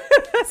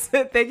 that's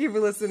it. Thank you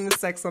for listening to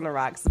Sex on the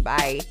Rocks.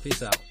 Bye.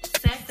 Peace out.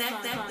 Sex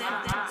on the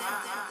Rocks.